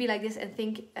 You may be like this and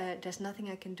think there's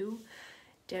nothing I can do.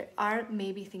 There are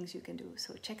maybe things you can do.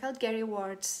 So check out Gary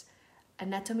Ward's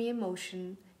Anatomy in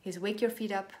Motion, his Wake Your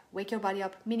Feet Up, Wake Your Body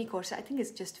Up mini course. I think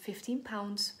it's just 15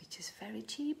 pounds, which is very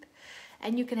cheap.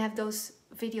 And you can have those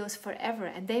videos forever,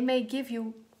 and they may give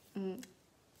you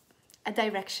a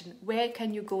direction. Where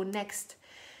can you go next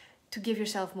to give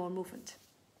yourself more movement?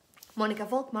 Monica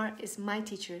Volkmar is my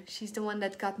teacher. She's the one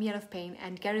that got me out of pain,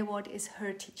 and Gary Ward is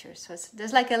her teacher. So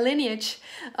there's like a lineage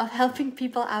of helping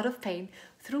people out of pain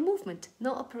through movement.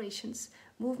 No operations,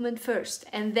 movement first.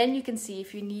 And then you can see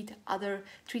if you need other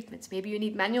treatments. Maybe you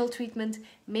need manual treatment,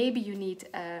 maybe you need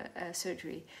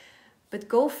surgery. But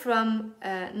go from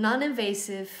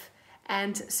non-invasive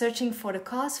and searching for the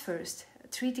cause first,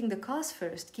 treating the cause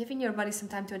first, giving your body some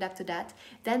time to adapt to that,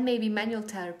 then maybe manual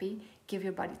therapy, give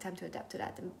your body time to adapt to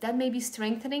that. And that may be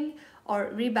strengthening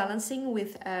or rebalancing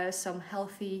with some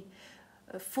healthy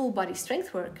full body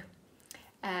strength work.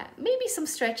 Maybe some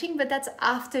stretching, but that's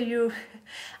after you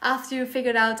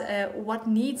figured out what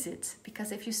needs it.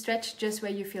 Because if you stretch just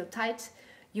where you feel tight,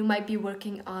 you might be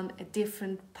working on a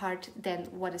different part than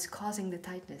what is causing the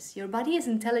tightness. Your body is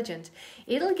intelligent.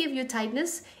 It'll give you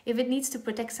tightness if it needs to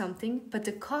protect something, but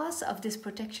the cause of this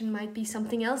protection might be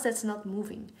something else that's not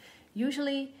moving.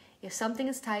 Usually, if something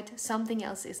is tight, something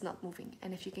else is not moving.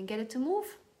 And if you can get it to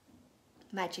move,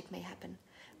 magic may happen.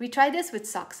 We tried this with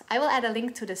socks. I will add a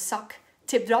link to the sock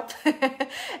tip drop.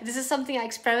 This is something I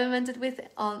experimented with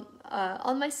on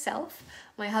myself,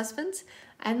 my husband,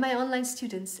 and my online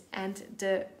students. And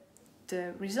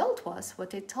the result was, what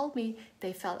they told me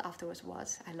they felt afterwards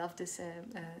was, I love this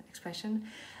expression,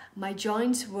 my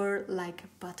joints were like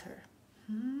butter.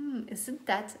 Isn't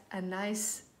that a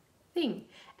nice thing?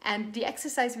 And the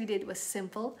exercise we did was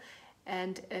simple,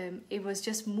 and it was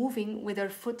just moving with our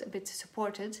foot a bit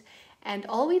supported. And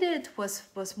all we did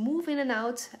was move in and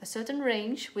out a certain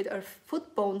range with our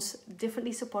foot bones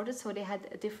differently supported, so they had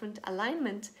a different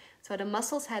alignment, so the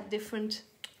muscles had different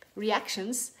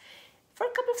reactions for a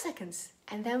couple of seconds.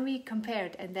 And then we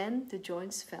compared, and then the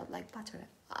joints felt like butter.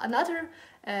 Another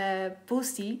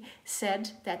boostie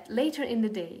said that later in the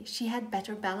day she had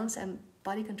better balance and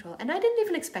body control, and I didn't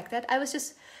even expect that.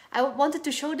 I wanted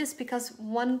to show this because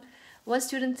one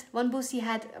boostie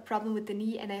had a problem with the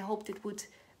knee, and I hoped it would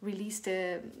release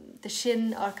the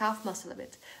shin or calf muscle a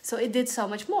bit. So it did so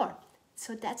much more.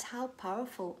 So that's how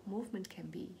powerful movement can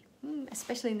be,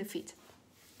 especially in the feet.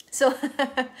 So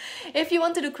if you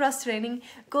want to do cross training,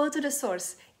 go to the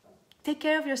source. Take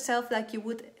care of yourself like you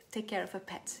would take care of a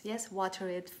pet. Yes, water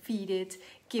it, feed it,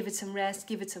 give it some rest,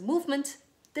 give it some movement.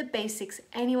 The basics,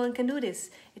 anyone can do this.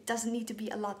 It doesn't need to be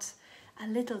a lot. A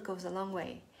little goes a long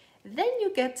way. Then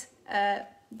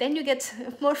you get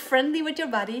more friendly with your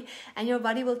body, and your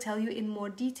body will tell you in more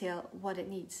detail what it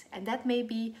needs. And that may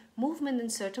be movement in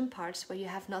certain parts where you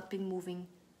have not been moving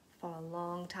for a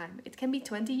long time. It can be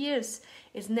 20 years.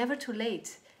 It's never too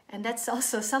late. And that's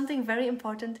also something very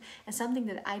important and something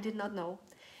that I did not know.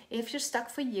 If you're stuck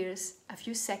for years, a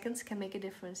few seconds can make a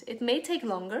difference. It may take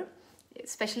longer,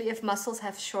 especially if muscles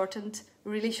have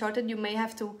really shortened. You may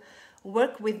have to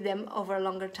work with them over a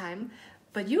longer time.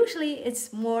 But usually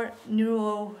it's more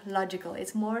neurological.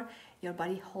 It's more your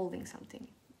body holding something.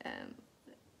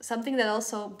 Something that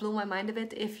also blew my mind a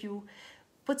bit, if you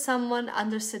put someone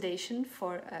under sedation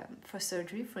for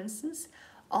surgery, for instance,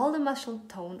 all the muscle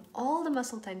tone, all the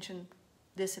muscle tension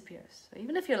disappears. So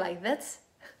even if you're like that,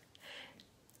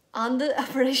 on the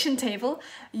operation table,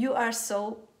 you are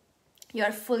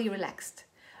fully relaxed.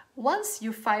 Once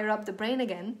you fire up the brain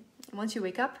again, once you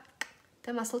wake up,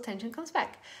 the muscle tension comes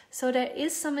back. So there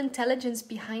is some intelligence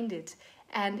behind it,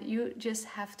 and you just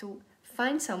have to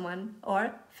find someone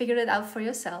or figure it out for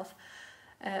yourself.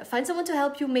 Find someone to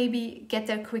help you maybe get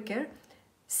there quicker.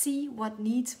 See what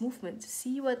needs movement.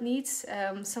 See what needs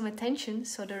some attention,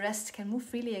 so the rest can move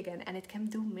freely again, and it can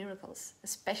do miracles,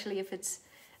 especially if it's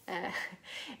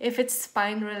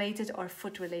spine related or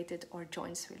foot related or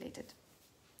joints related.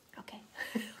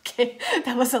 Okay,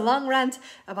 that was a long rant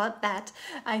about that.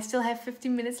 I still have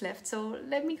 15 minutes left, so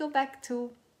let me go back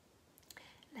to,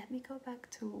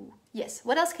 yes,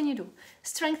 what else can you do?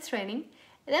 Strength training,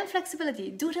 and then flexibility.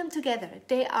 Do them together.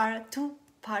 They are two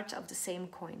parts of the same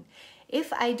coin.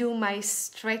 If I do my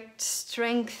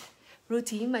strength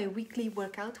routine, my weekly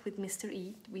workout with Mr.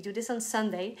 E. We do this on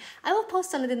Sunday. I will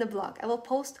post on it in the blog. I will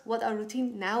post what our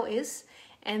routine now is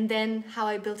and then how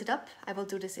I built it up. I will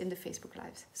do this in the Facebook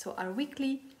Lives. So our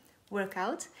weekly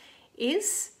workout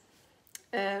is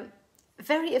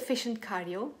very efficient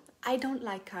cardio. I don't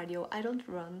like cardio. I don't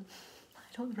run.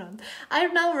 I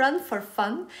now run for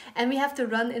fun, and we have to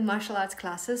run in martial arts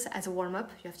classes as a warm-up.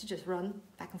 You have to just run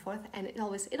back and forth, and it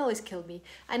always killed me.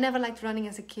 I never liked running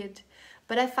as a kid,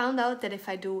 but I found out that if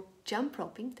I do jump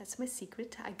roping, that's my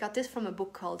secret. I got this from a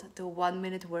book called The 1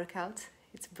 Minute Workout.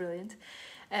 It's brilliant.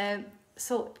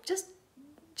 So just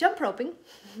jump roping,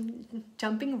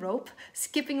 jumping rope,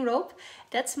 skipping rope.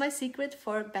 That's my secret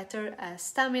for better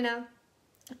stamina,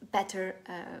 better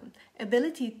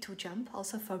ability to jump,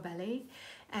 also for ballet,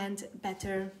 and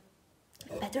better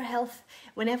health.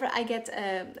 Whenever I get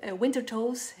winter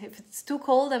toes, if it's too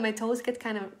cold and my toes get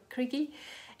kind of creaky,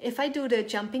 if I do the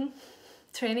jumping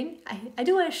training, I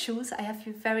do wear shoes. I have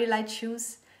very light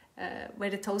shoes where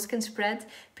the toes can spread,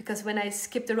 because when I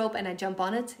skip the rope and I jump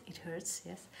on it, it hurts,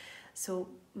 yes. So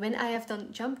when I have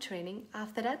done jump training,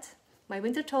 after that, my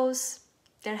winter toes,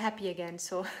 they're happy again.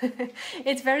 So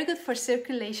it's very good for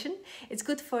circulation. It's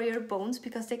good for your bones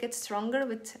because they get stronger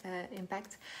with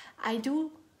impact. I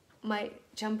do my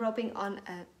jump roping on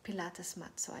a Pilates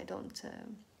mat, so I don't...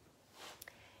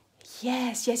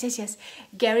 Yes.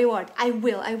 Gary Ward, I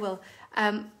will.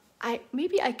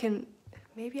 Maybe I can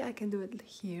do it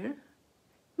here.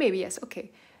 Maybe, yes,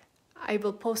 okay. I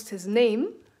will post his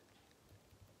name.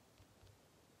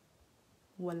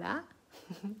 Voila.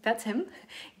 That's him,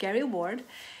 Gary Ward.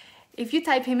 If you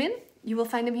type him in, you will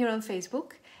find him here on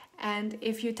Facebook. And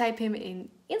if you type him in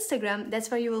Instagram,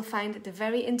 that's where you will find the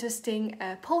very interesting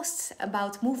posts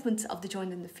about movements of the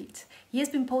joint in the feet. He has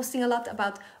been posting a lot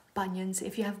about bunions.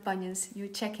 If you have bunions, you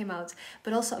check him out.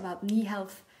 But also about knee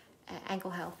health,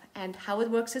 ankle health, and how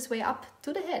it works its way up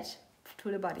to the head,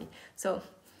 to the body. So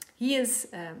he's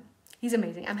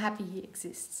amazing. I'm happy he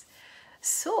exists.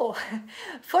 So,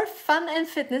 for fun and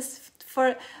fitness,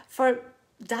 for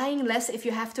dying less if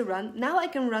you have to run, now I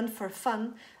can run for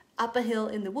fun up a hill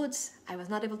in the woods. I was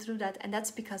not able to do that, and that's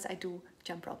because I do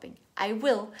jump roping. I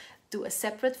will do a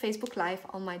separate Facebook Live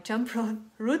on my jump rope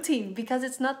routine because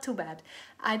it's not too bad.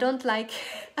 I don't like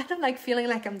feeling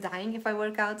like I'm dying if I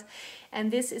work out,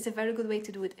 and this is a very good way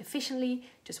to do it efficiently.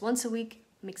 Just once a week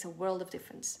makes a world of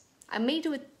difference. I may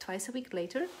do it twice a week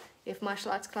later if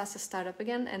martial arts classes start up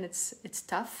again and it's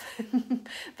tough.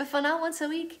 But for now, once a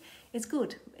week, it's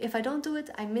good. If I don't do it,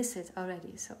 I miss it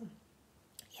already. So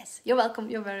yes, you're welcome.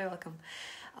 You're very welcome.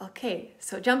 Okay,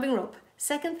 so jumping rope.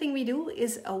 Second thing we do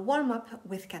is a warm-up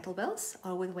with kettlebells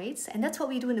or with weights, and that's what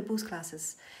we do in the boost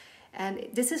classes. And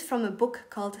this is from a book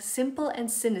called Simple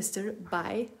and Sinister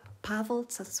by Pavel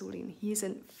Tsatsouline. He's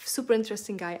a super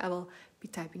interesting guy. I will be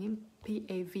typing him,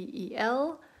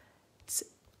 Pavel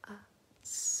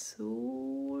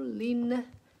Tsatsouline.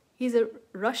 He's a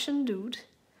Russian dude,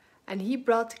 and he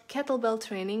brought kettlebell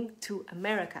training to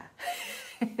America.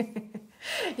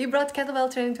 He brought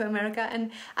kettlebell training to America, and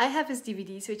I have his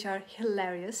DVDs, which are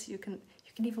hilarious. You can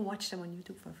even watch them on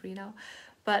YouTube for free now.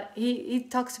 But he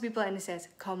talks to people and he says,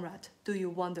 "Comrade, do you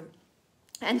wonder?"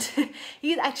 And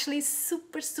he's actually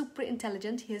super, super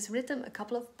intelligent. He has written a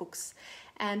couple of books,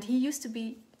 and he used to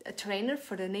be a trainer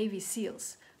for the Navy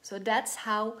SEALs. So that's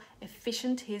how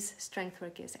efficient his strength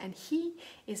work is. And he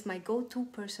is my go-to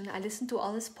person. I listen to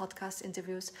all his podcast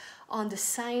interviews on the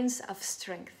science of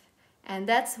strength. And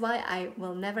that's why I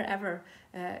will never ever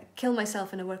kill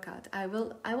myself in a workout. I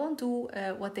won't do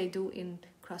what they do in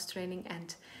cross training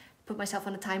and put myself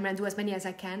on a timer and do as many as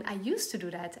I can. I used to do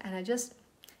that, and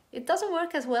it doesn't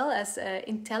work as well as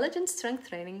intelligent strength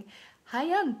training. Hi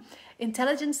Jan,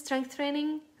 intelligent strength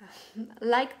training,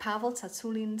 like Pavel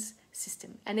Tsatsouline's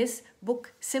system, and his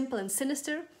book Simple and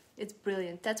Sinister. It's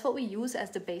brilliant. That's what we use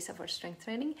as the base of our strength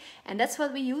training, and that's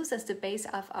what we use as the base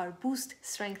of our boost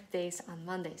strength days on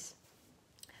Mondays.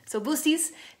 So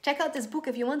boosties, check out this book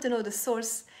if you want to know the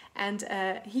source, and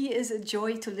he is a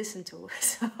joy to listen to.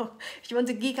 So if you want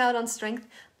to geek out on strength,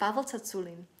 Pavel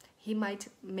Tsatsouline, he might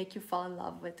make you fall in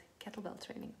love with kettlebell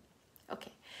training.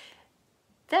 Okay,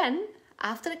 then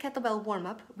after the kettlebell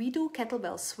warm-up, we do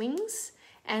kettlebell swings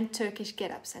and Turkish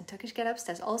get-ups. And Turkish get-ups,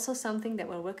 that's also something that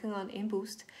we're working on in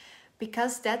Boost,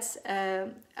 because that's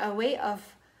a way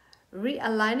of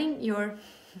realigning your,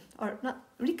 or not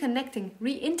reconnecting,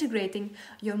 reintegrating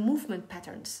your movement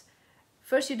patterns.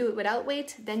 First you do it without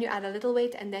weight, then you add a little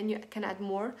weight, and then you can add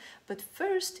more. But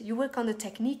first you work on the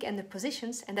technique and the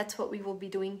positions, and that's what we will be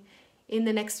doing in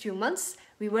the next few months.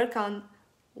 We work on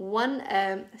one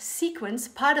sequence,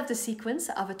 part of the sequence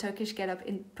of a Turkish get-up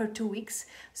per 2 weeks,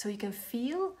 so you can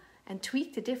feel and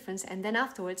tweak the difference, and then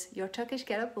afterwards your Turkish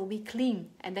get-up will be clean,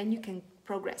 and then you can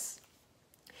progress.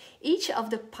 Each of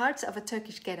the parts of a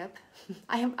Turkish get-up,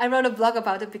 I wrote a blog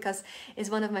about it because it's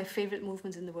one of my favorite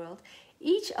movements in the world.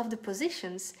 Each of the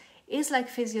positions is like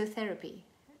physiotherapy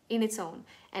in its own,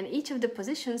 and each of the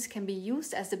positions can be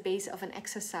used as the base of an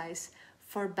exercise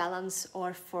for balance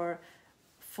or for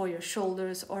your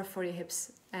shoulders or for your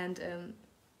hips. And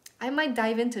I might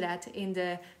dive into that in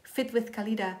the Fit with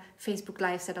Khalida Facebook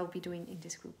Lives that I'll be doing in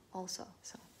this group also.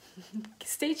 So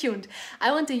stay tuned.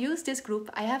 I want to use this group.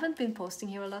 I haven't been posting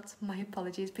here a lot. My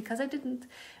apologies, because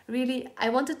I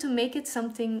wanted to make it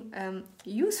something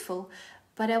useful,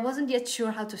 but I wasn't yet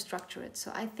sure how to structure it.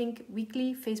 So I think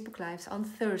weekly Facebook Lives on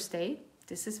Thursday,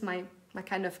 this is my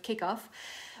kind of kickoff,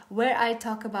 where I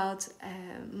talk about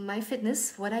my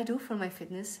fitness, what I do for my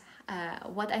fitness,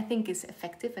 what I think is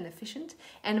effective and efficient,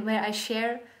 and where I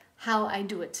share how I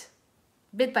do it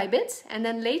bit by bit, and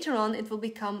then later on it will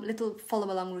become little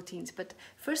follow-along routines. But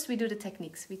first we do the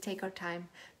techniques. We take our time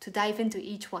to dive into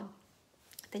each one.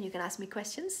 Then you can ask me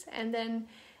questions, and then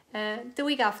the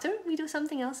week after we do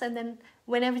something else, and then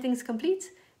when everything's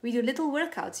complete, we do little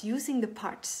workouts using the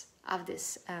parts of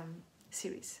this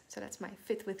series. So that's my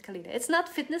Fit with Khalida. It's not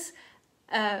fitness,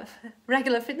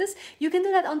 regular fitness. You can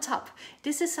do that on top.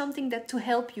 This is something that to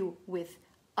help you with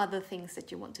other things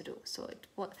that you want to do. So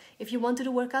if you want to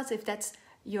do workouts, if that's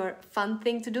your fun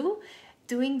thing to do,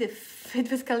 doing the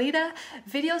Fit with Khalida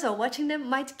videos or watching them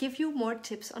might give you more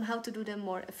tips on how to do them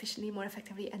more efficiently, more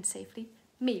effectively and safely.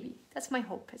 Maybe. That's my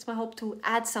hope. It's my hope to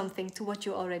add something to what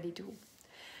you already do.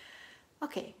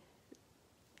 Okay.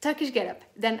 Turkish get-up.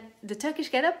 Then the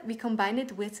Turkish get-up, we combine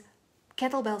it with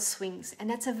kettlebell swings. And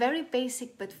that's a very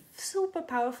basic but super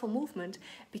powerful movement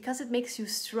because it makes you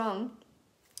strong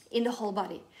in the whole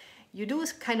body. You do a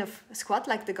kind of squat,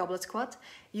 like the goblet squat.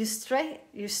 You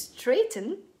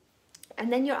straighten,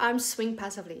 and then your arms swing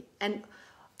passively. And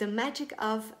the magic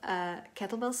of a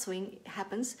kettlebell swing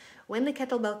happens when the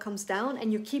kettlebell comes down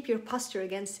and you keep your posture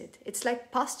against it. It's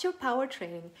like posture power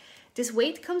training. This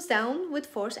weight comes down with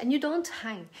force and you don't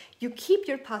hang. You keep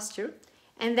your posture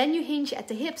and then you hinge at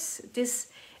the hips. This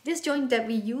joint that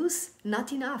we use,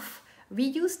 not enough. We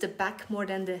use the back more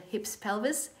than the hips,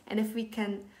 pelvis, and if we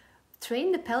can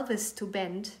train the pelvis to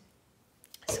bend,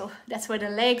 so that's where the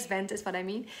legs bend is what I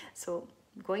mean, so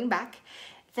going back,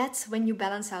 that's when you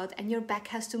balance out and your back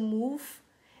has to move,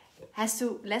 has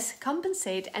to less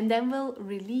compensate, and then will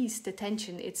release the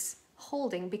tension it's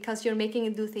holding because you're making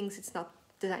it do things it's not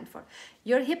designed for.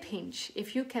 Your hip hinge,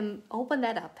 if you can open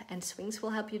that up, and swings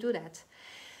will help you do that,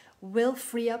 will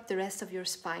free up the rest of your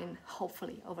spine,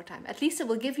 hopefully, over time. At least it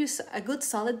will give you a good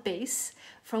solid base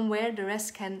from where the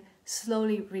rest can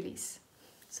slowly release.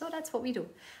 So that's what we do.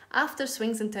 After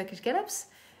swings and Turkish get-ups,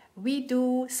 we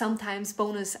do sometimes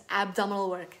bonus abdominal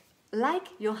work, like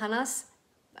Johanna's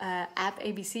ab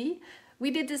ABC. We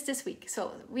did this week.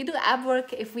 So we do ab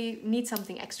work if we need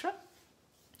something extra.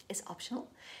 It's optional.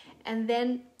 And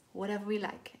then whatever we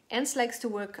like. Ens likes to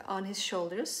work on his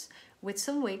shoulders with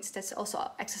some weights. That's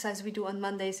also exercise we do on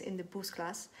Mondays in the boost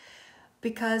class,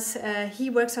 because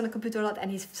he works on a computer a lot and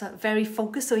he's very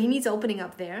focused, so he needs opening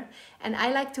up there. And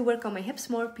I like to work on my hips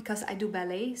more because I do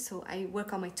ballet, so I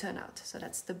work on my turnout. So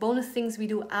that's the bonus things we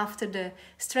do after the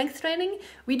strength training.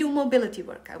 We do mobility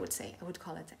work, I would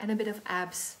call it, and a bit of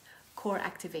abs core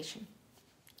activation.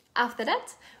 After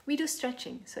that, we do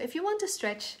stretching. So if you want to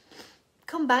stretch,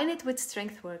 combine it with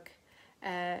strength work,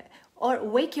 or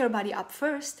wake your body up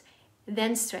first,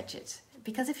 then stretch it.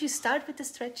 Because if you start with the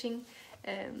stretching,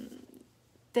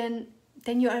 then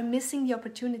you are missing the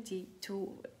opportunity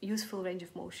to use full range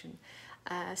of motion.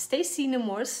 Stacey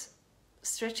Nemours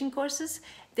stretching courses,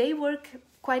 they work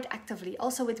quite actively,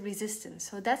 also with resistance.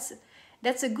 So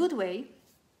that's a good way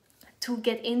to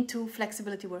get into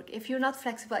flexibility work. If you're not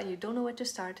flexible and you don't know where to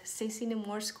start, Stacey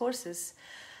Nemours courses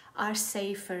are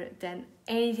safer than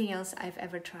anything else I've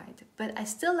ever tried. But I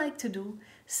still like to do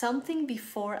something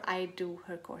before I do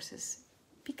her courses,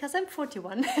 because I'm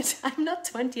 41, I'm not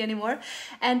 20 anymore.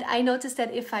 And I noticed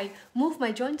that if I move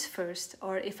my joints first,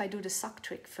 or if I do the sock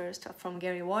trick first from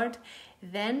Gary Ward,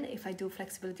 then if I do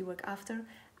flexibility work after,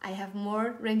 I have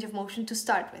more range of motion to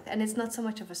start with, and it's not so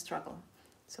much of a struggle.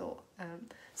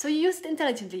 So you use it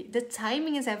intelligently. The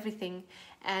timing is everything,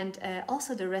 and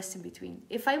also the rest in between.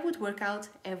 If I would work out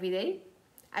every day,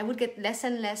 I would get less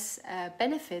and less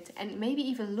benefit, and maybe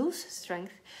even lose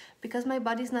strength, because my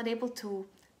body's not able to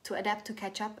adapt, to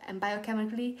catch up, and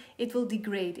biochemically it will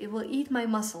degrade. It will eat my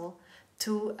muscle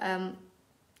to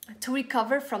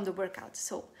recover from the workout.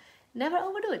 So Never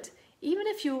overdo it. Even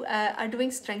if you are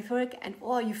doing strength work and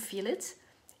you feel it,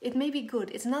 it may be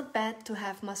good. It's not bad to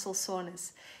have muscle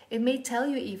soreness. It may tell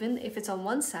you, even if it's on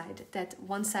one side, that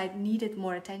one side needed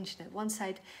more attention, that one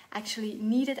side actually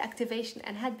needed activation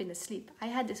and had been asleep. I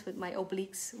had this with my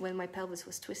obliques when my pelvis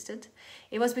was twisted.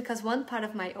 It was because one part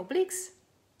of my obliques,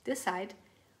 this side,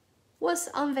 was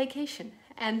on vacation,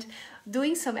 and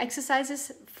doing some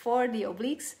exercises for the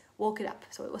obliques woke it up.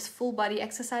 So it was full body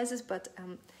exercises, but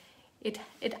it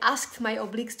asked my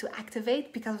obliques to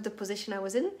activate because of the position I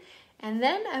was in. And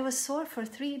then I was sore for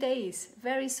 3 days,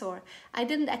 very sore. I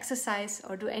didn't exercise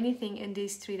or do anything in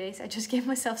these 3 days. I just gave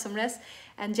myself some rest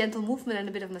and gentle movement and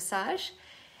a bit of massage.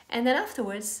 And then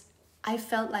afterwards, I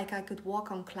felt like I could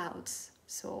walk on clouds.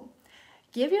 So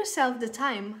give yourself the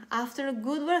time after a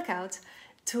good workout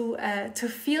to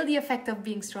feel the effect of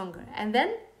being stronger, and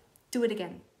then do it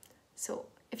again. So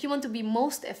if you want to be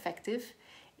most effective,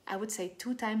 I would say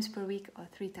 2 times per week or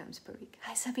 3 times per week.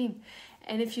 Hi Sabine.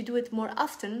 And if you do it more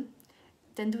often,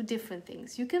 then do different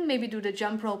things. You can maybe do the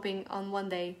jump roping on one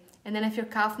day, and then if your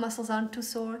calf muscles aren't too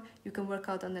sore, you can work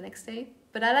out on the next day.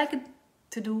 But I like it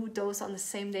to do those on the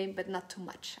same day, but not too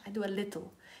much. I do a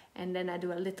little, and then I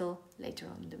do a little later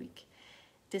on in the week.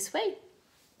 This way,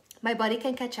 my body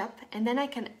can catch up, and then I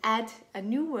can add a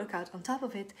new workout on top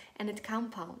of it, and it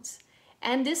compounds.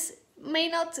 And this may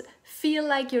not feel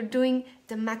like you're doing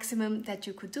the maximum that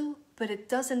you could do, but it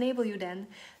does enable you then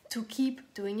to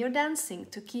keep doing your dancing,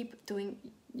 to keep doing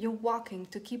your walking,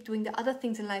 to keep doing the other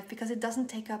things in life, because it doesn't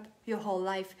take up your whole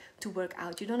life to work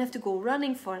out. You don't have to go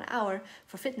running for an hour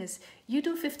for fitness. You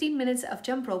do 15 minutes of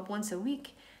jump rope once a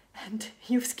week, and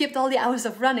you've skipped all the hours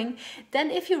of running.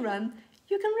 Then if you run,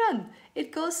 you can run.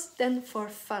 It goes then for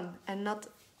fun and not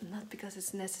because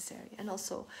it's necessary. And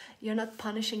also, you're not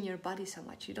punishing your body so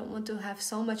much. You don't want to have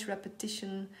so much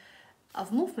repetition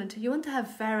of movement. You want to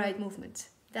have varied movement.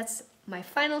 That's my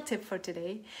final tip for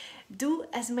today. Do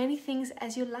as many things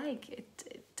as you like.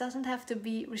 It doesn't have to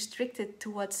be restricted to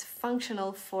what's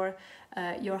functional for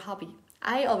your hobby.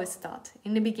 I always thought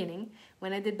in the beginning,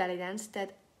 when I did ballet dance,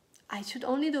 that I should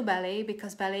only do ballet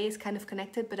because ballet is kind of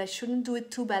connected, but I shouldn't do it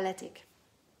too balletic.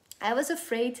 I was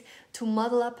afraid to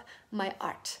model up my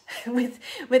art with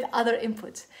other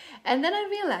inputs. And then I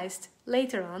realized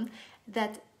later on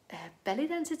that belly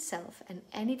dance itself and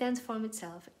any dance form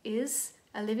itself is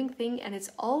a living thing, and it's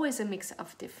always a mix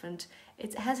of different.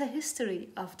 It has a history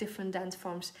of different dance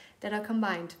forms that are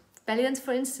combined. Belly dance,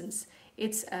 for instance,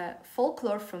 it's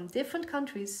folklore from different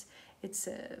countries. It's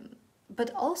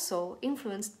but also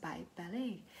influenced by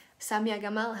ballet. Samia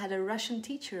Gamal had a Russian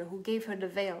teacher who gave her the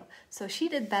veil, so she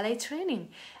did ballet training.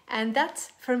 And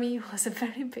that, for me, was a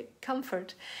very big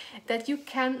comfort, that you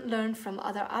can learn from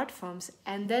other art forms,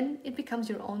 and then it becomes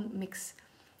your own mix.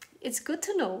 It's good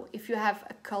to know if you have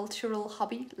a cultural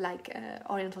hobby like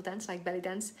Oriental dance, like belly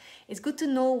dance. It's good to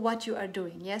know what you are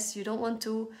doing. Yes, you don't want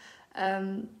to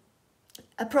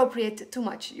appropriate too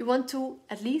much. You want to,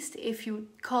 at least if you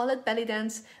call it belly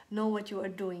dance, know what you are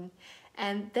doing.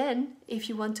 And then if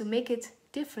you want to make it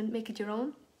different, make it your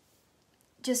own,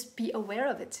 just be aware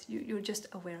of it. You're just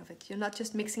aware of it. You're not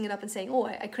just mixing it up and saying, oh,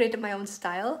 I created my own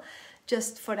style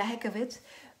just for the heck of it.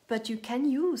 But you can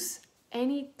use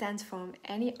any dance form,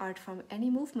 any art form, any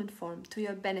movement form to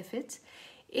your benefit.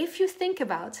 If you think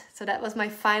about, so that was my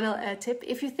final tip,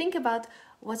 if you think about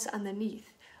what's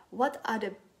underneath, what are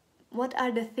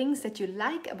the things that you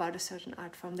like about a certain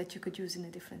art form that you could use in a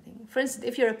different thing. For instance,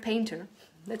 if you're a painter,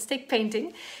 let's take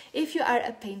painting. If you are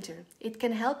a painter, it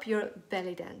can help your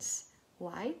belly dance.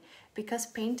 Why? Because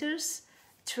painters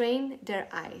train their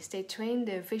eyes, they train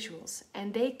their visuals,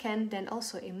 and they can then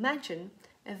also imagine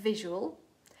a visual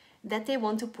that they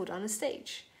want to put on a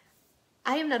stage.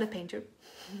 I am not a painter,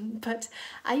 but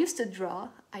I used to draw.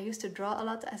 I used to draw a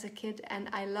lot as a kid, and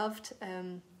I loved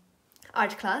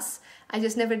art class. I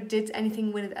just never did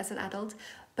anything with it as an adult,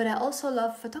 but I also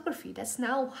love photography. That's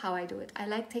now how I do it. I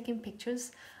like taking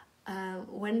pictures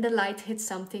when the light hits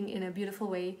something in a beautiful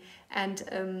way,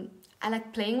 and I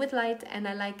like playing with light, and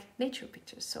I like nature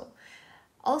pictures. So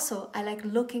also I like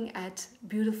looking at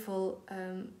beautiful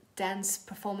dance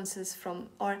performances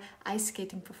or ice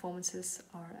skating performances,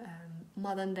 or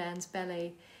modern dance,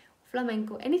 ballet,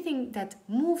 flamenco, anything that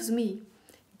moves me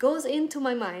goes into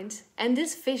my mind, and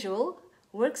this visual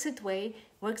works its way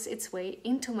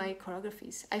into my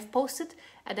choreographies. I've posted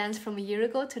a dance from a year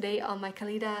ago today on my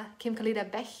Kim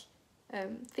Kalida Bech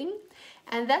thing,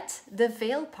 and that the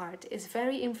veil part is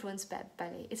very influenced by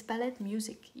ballet. It's ballet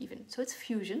music even, so it's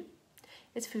fusion.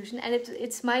 It's fusion, and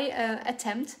it's my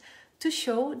attempt to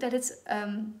show that it's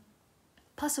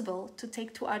possible to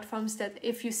take two art forms that,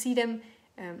 if you see them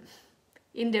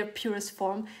in their purest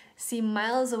form seem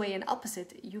miles away and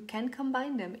opposite, you can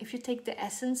combine them. If you take the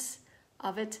essence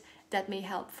of it, that may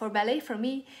help. For ballet, for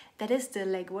me, that is the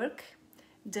leg work,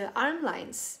 the arm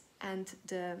lines, and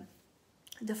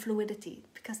the fluidity,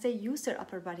 because they use their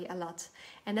upper body a lot.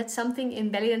 And that's something in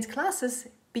belly dance classes,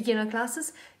 beginner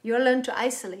classes, you learn to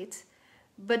isolate,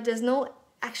 but there's no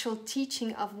actual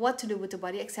teaching of what to do with the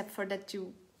body, except for that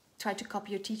you try to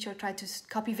copy your teacher, try to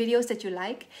copy videos that you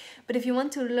like. But if you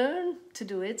want to learn to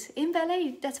do it, in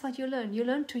ballet, that's what you learn. You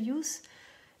learn to use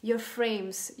your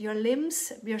frames, your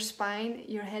limbs, your spine,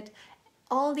 your head,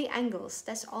 all the angles.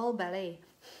 That's all ballet.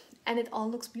 And it all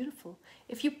looks beautiful.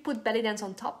 If you put belly dance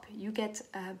on top, you get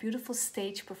beautiful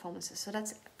stage performances. So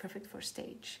that's perfect for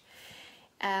stage.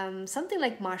 Something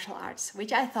like martial arts,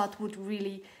 which I thought would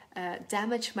really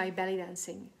damage my belly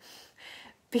dancing.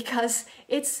 Because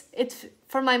it's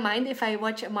for my mind, if I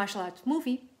watch a martial arts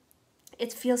movie,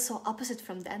 it feels so opposite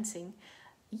from dancing.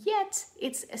 Yet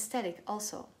it's aesthetic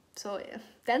also. So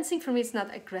dancing for me is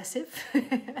not aggressive,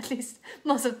 at least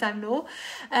most of the time, no.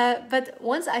 But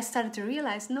once I started to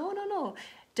realize, no,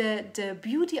 the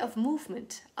beauty of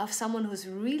movement of someone who's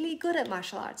really good at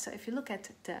martial arts. So if you look at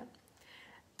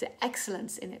the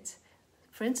excellence in it.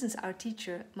 For instance, our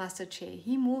teacher, Master Che,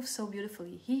 he moves so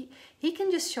beautifully. He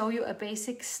can just show you a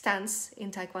basic stance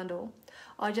in Taekwondo,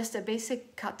 or just a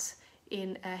basic cut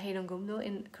in Heidong Gumdo,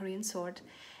 in Korean sword,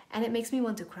 and it makes me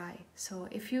want to cry. So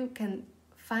if you can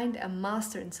find a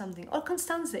master in something, or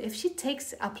Constanze, if she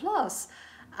takes applause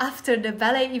after the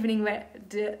ballet evening where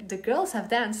the girls have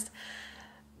danced,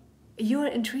 you are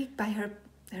intrigued by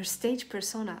her stage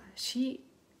persona. She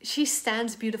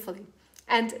stands beautifully.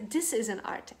 And this is an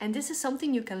art, and this is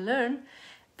something you can learn,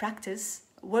 practice,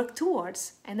 work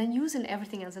towards, and then use in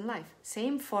everything else in life.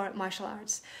 Same for martial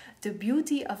arts. The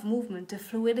beauty of movement, the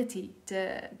fluidity,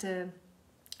 the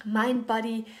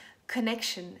mind-body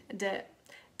connection, the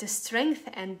strength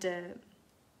and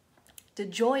the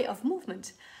joy of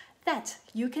movement, that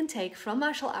you can take from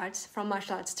martial arts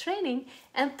training,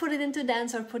 and put it into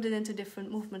dance or put it into different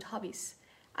movement hobbies.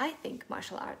 I think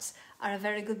martial arts are a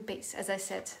very good base. As I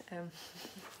said,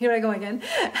 here I go again.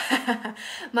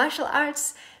 Martial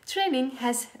arts training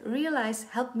has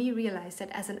helped me realize that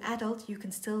as an adult, you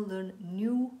can still learn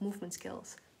new movement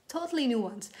skills, totally new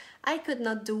ones. I could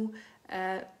not do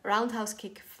a roundhouse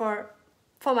kick for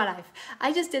my life.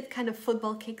 I just did kind of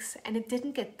football kicks, and it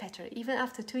didn't get better, even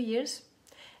after 2 years.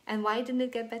 And why didn't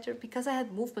it get better? Because I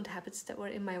had movement habits that were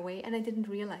in my way, and I didn't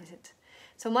realize it.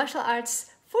 So martial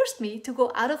arts forced me to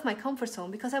go out of my comfort zone,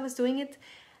 because I was doing it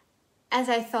as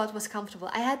I thought was comfortable.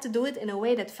 I had to do it in a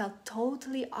way that felt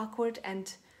totally awkward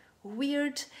and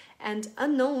weird and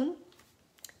unknown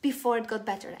before it got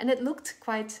better. And it looked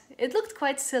quite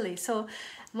silly. So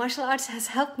martial arts has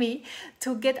helped me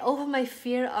to get over my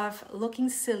fear of looking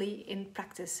silly in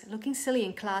practice, looking silly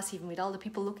in class, even with all the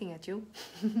people looking at you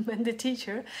and the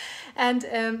teacher. And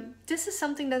this is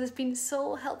something that has been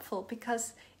so helpful,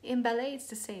 because in ballet, it's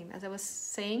the same. As I was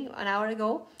saying an hour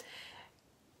ago,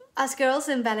 us girls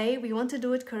in ballet, we want to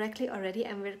do it correctly already,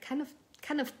 and we're kind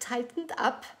of tightened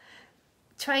up,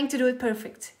 trying to do it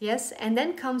perfect. Yes, and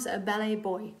then comes a ballet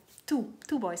boy. Two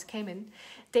boys came in.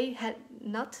 They had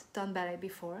not done ballet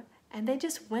before, and they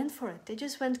just went for it. They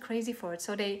just went crazy for it.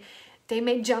 So they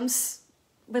made jumps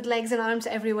with legs and arms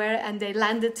everywhere, and they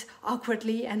landed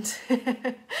awkwardly, and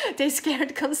they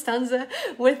scared Constanze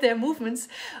with their movements,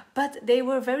 but they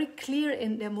were very clear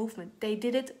in their movement. They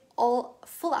did it all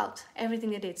full out,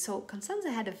 everything they did. So Constanze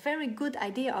had a very good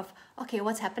idea of, okay,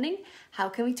 what's happening? How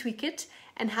can we tweak it?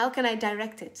 And how can I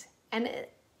direct it? And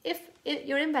if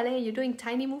you're in ballet, you're doing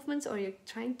tiny movements, or you're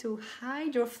trying to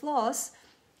hide your flaws,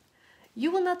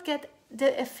 you will not get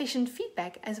the efficient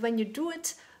feedback as when you do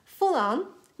it full on.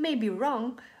 May be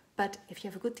wrong, but if you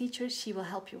have a good teacher, she will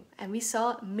help you. And we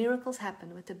saw miracles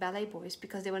happen with the ballet boys,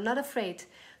 because they were not afraid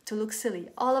to look silly.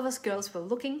 All of us girls were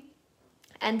looking,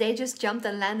 and they just jumped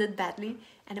and landed badly,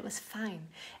 and it was fine.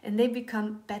 And they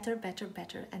become better,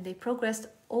 and they progressed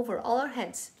over all our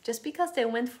heads just because they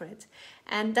went for it.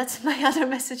 And that's my other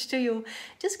message to you.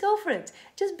 Just go for it.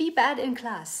 Just be bad in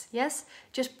class. Yes,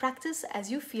 just practice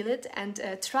as you feel it, and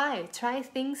try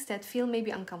things that feel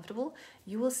maybe uncomfortable.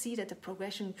 You will see that the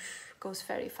progression goes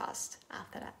very fast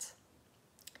after that.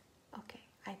 Okay,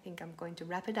 I think I'm going to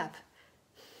wrap it up.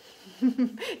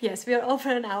 Yes, we are over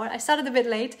an hour. I started a bit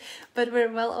late, but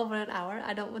we're well over an hour.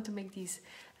 I don't want to make these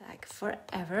like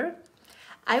forever.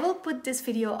 I will put this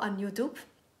video on YouTube,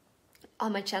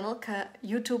 on my channel,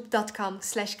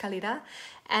 youtube.com/Khalida,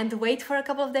 and wait for a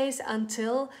couple of days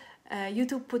until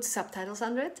YouTube puts subtitles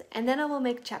under it, and then I will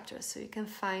make chapters so you can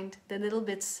find the little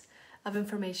bits of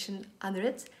information under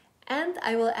it. and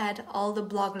I will add all the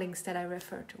blog links that I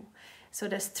refer to. So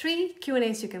there's 3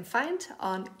 Q&As you can find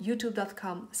on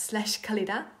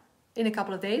youtube.com/Khalida in a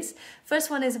couple of days. First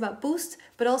one is about Boost,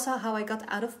 but also how I got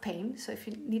out of pain. So if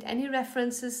you need any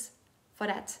references for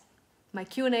that, my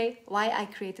Q&A, why I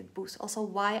created Boost, also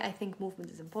why I think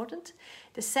movement is important.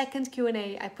 The second Q&A,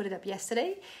 I put it up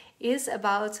yesterday, is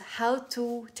about how to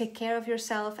take care of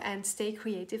yourself and stay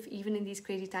creative even in these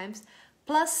crazy times.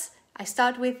 Plus, I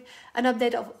start with an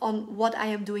update on what I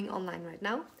am doing online right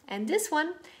now. And this one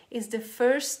is the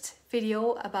first video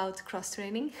about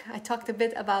cross-training. I talked a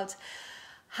bit about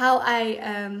how I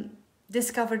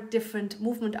discovered different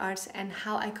movement arts and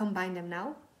how I combine them now.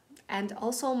 And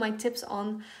also my tips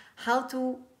on how to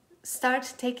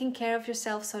start taking care of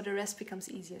yourself so the rest becomes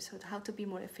easier, so how to be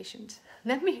more efficient.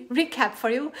 Let me recap for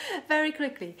you very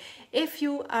quickly. If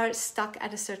you are stuck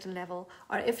at a certain level,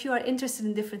 or if you are interested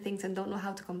in different things and don't know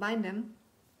how to combine them,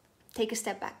 take a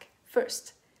step back.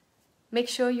 First, make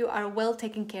sure you are well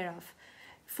taken care of.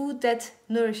 Food that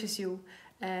nourishes you,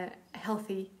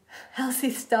 healthy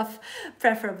stuff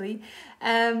preferably.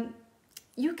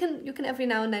 You can every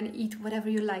now and then eat whatever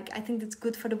you like. I think it's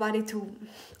good for the body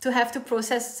to have to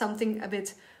process something a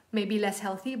bit maybe less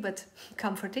healthy but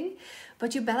comforting.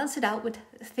 But you balance it out with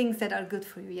things that are good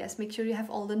for you. Yes, make sure you have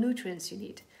all the nutrients you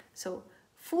need. So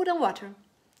food and water.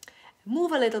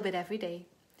 Move a little bit every day.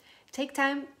 Take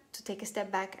time to take a step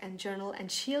back and journal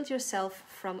and shield yourself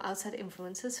from outside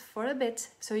influences for a bit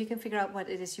so you can figure out what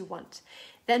it is you want.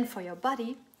 Then for your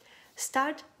body,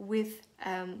 start with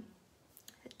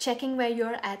checking where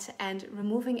you're at and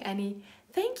removing any...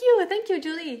 Thank you,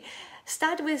 Julie.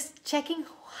 Start with checking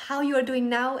how you are doing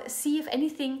now. See if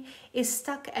anything is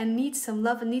stuck and needs some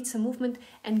love and needs some movement,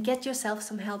 and get yourself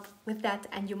some help with that,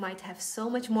 and you might have so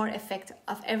much more effect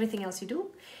of everything else you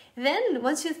do. Then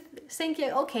once you think,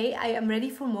 okay, I am ready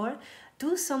for more,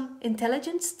 do some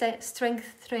intelligent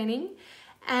strength training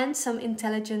and some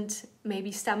intelligent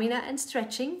maybe stamina and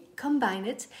stretching. Combine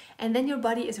it, and then your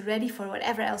body is ready for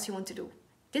whatever else you want to do.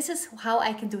 This is how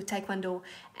I can do taekwondo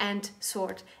and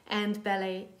sword and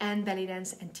ballet and belly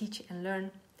dance and teach and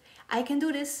learn. I can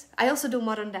do this. I also do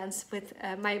modern dance with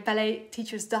my ballet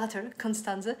teacher's daughter,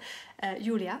 Constanze,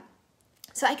 Julia.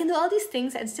 So I can do all these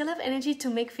things and still have energy to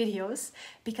make videos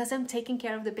because I'm taking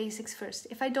care of the basics first.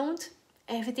 If I don't,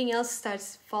 everything else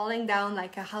starts falling down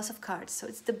like a house of cards. So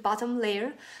it's the bottom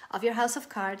layer of your house of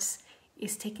cards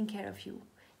is taking care of you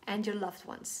and your loved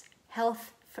ones.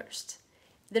 Health first.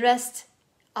 The rest,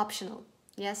 optional.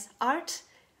 Yes, art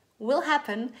will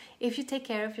happen if you take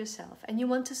care of yourself and you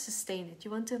want to sustain it.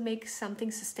 You want to make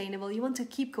something sustainable. You want to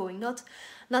keep going, not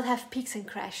have peaks and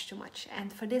crash too much.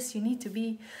 And for this, you need to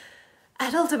be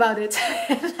adult about it,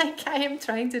 like I am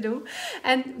trying to do.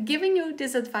 And giving you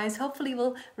this advice hopefully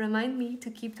will remind me to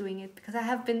keep doing it, because I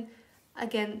have been,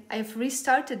 again, I've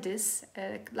restarted this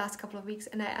last couple of weeks,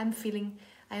 and I am feeling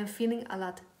a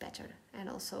lot better. And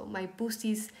also my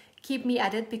boosties keep me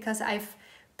at it because I've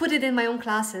put it in my own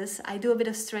classes. I do a bit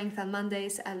of strength on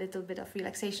Mondays, a little bit of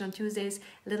relaxation on Tuesdays,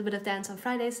 a little bit of dance on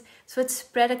Fridays. So it's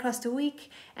spread across the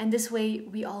week, and this way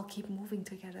we all keep moving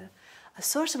together. A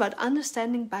source about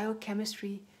understanding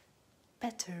biochemistry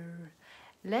better.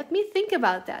 Let me think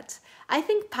about that. I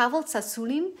think Pavel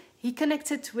Tsatsouline, he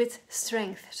connected with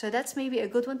strength. So that's maybe a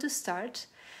good one to start.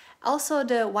 Also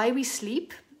the Why We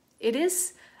Sleep. It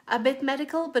is a bit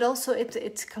medical, but also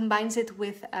it combines it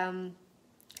with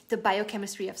the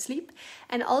biochemistry of sleep.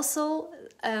 And also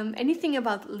anything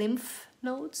about lymph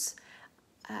nodes.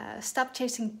 Stop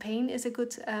Chasing Pain is a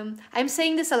good... I'm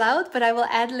saying this aloud, but I will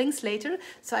add links later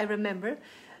so I remember.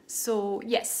 So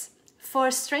yes,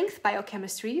 for strength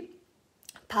biochemistry,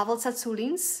 Pavel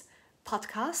Tsatsouline's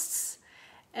podcasts.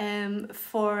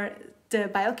 For the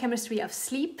biochemistry of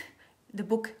sleep, the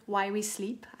book Why We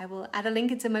Sleep. I will add a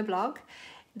link, it's in my blog.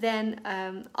 Then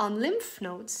on lymph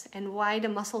nodes and why the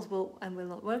muscles will and will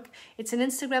not work, it's an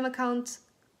Instagram account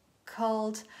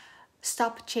called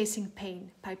Stop Chasing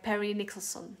Pain by Perry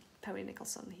Nicholson.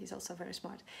 He's also very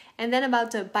smart. And then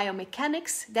about the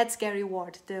biomechanics, that's Gary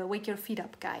Ward, the Wake Your Feet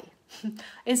Up guy.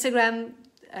 Instagram,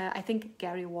 I think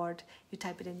Gary Ward, you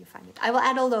type it in, you find it. I will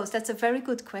add all those. That's a very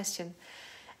good question.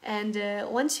 And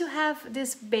once you have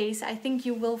this base, I think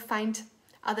you will find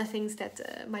other things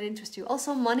that might interest you.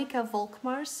 Also, Monica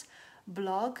Volkmar's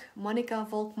blog, Monica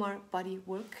Volkmar Body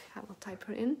Work. I will type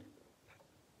her in.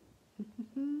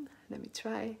 Let me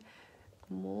try.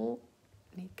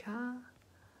 Monica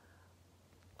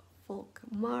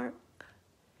Volkmar.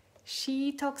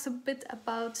 She talks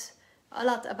a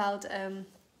lot about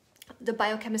the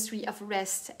biochemistry of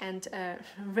rest and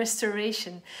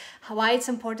restoration, why it's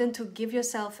important to give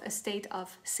yourself a state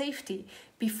of safety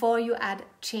before you add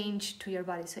change to your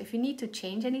body. So if you need to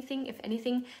change anything, if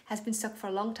anything has been stuck for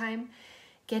a long time,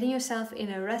 getting yourself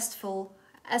in a restful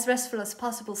as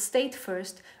possible state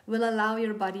first will allow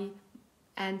your body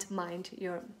and mind,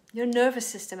 your nervous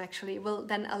system actually, will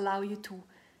then allow you to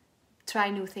try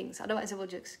new things. Otherwise it will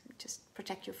just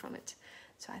protect you from it.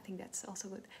 So I think that's also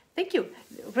good. Thank you.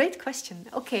 Great question.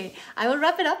 Okay, I will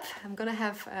wrap it up. I'm gonna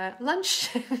have lunch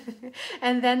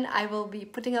and then I will be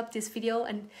putting up this video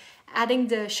and adding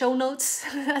the show notes,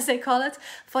 as they call it,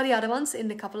 for the other ones in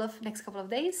the next couple of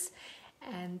days.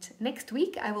 And next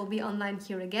week I will be online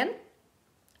here again.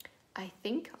 I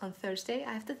think on Thursday.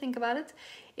 I have to think about it.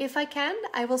 If I can,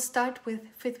 I will start with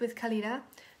Fit with Khalida,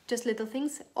 just little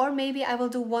things, or maybe I will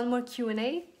do one more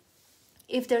Q&A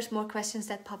if there's more questions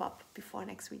that pop up before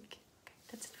next week. Okay,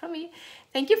 that's it from me.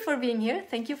 Thank you for being here.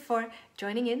 Thank you for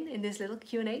joining in this little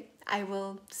Q&A. I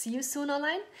will see you soon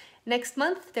online. Next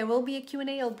month there will be a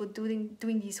Q&A. I'll be doing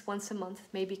these once a month,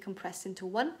 maybe compressed into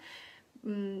one.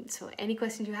 So any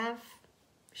questions you have,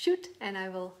 shoot, and I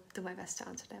will do my best to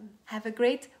answer them. Have a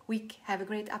great week. Have a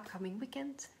great upcoming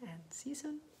weekend, and see you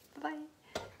soon. Bye-bye.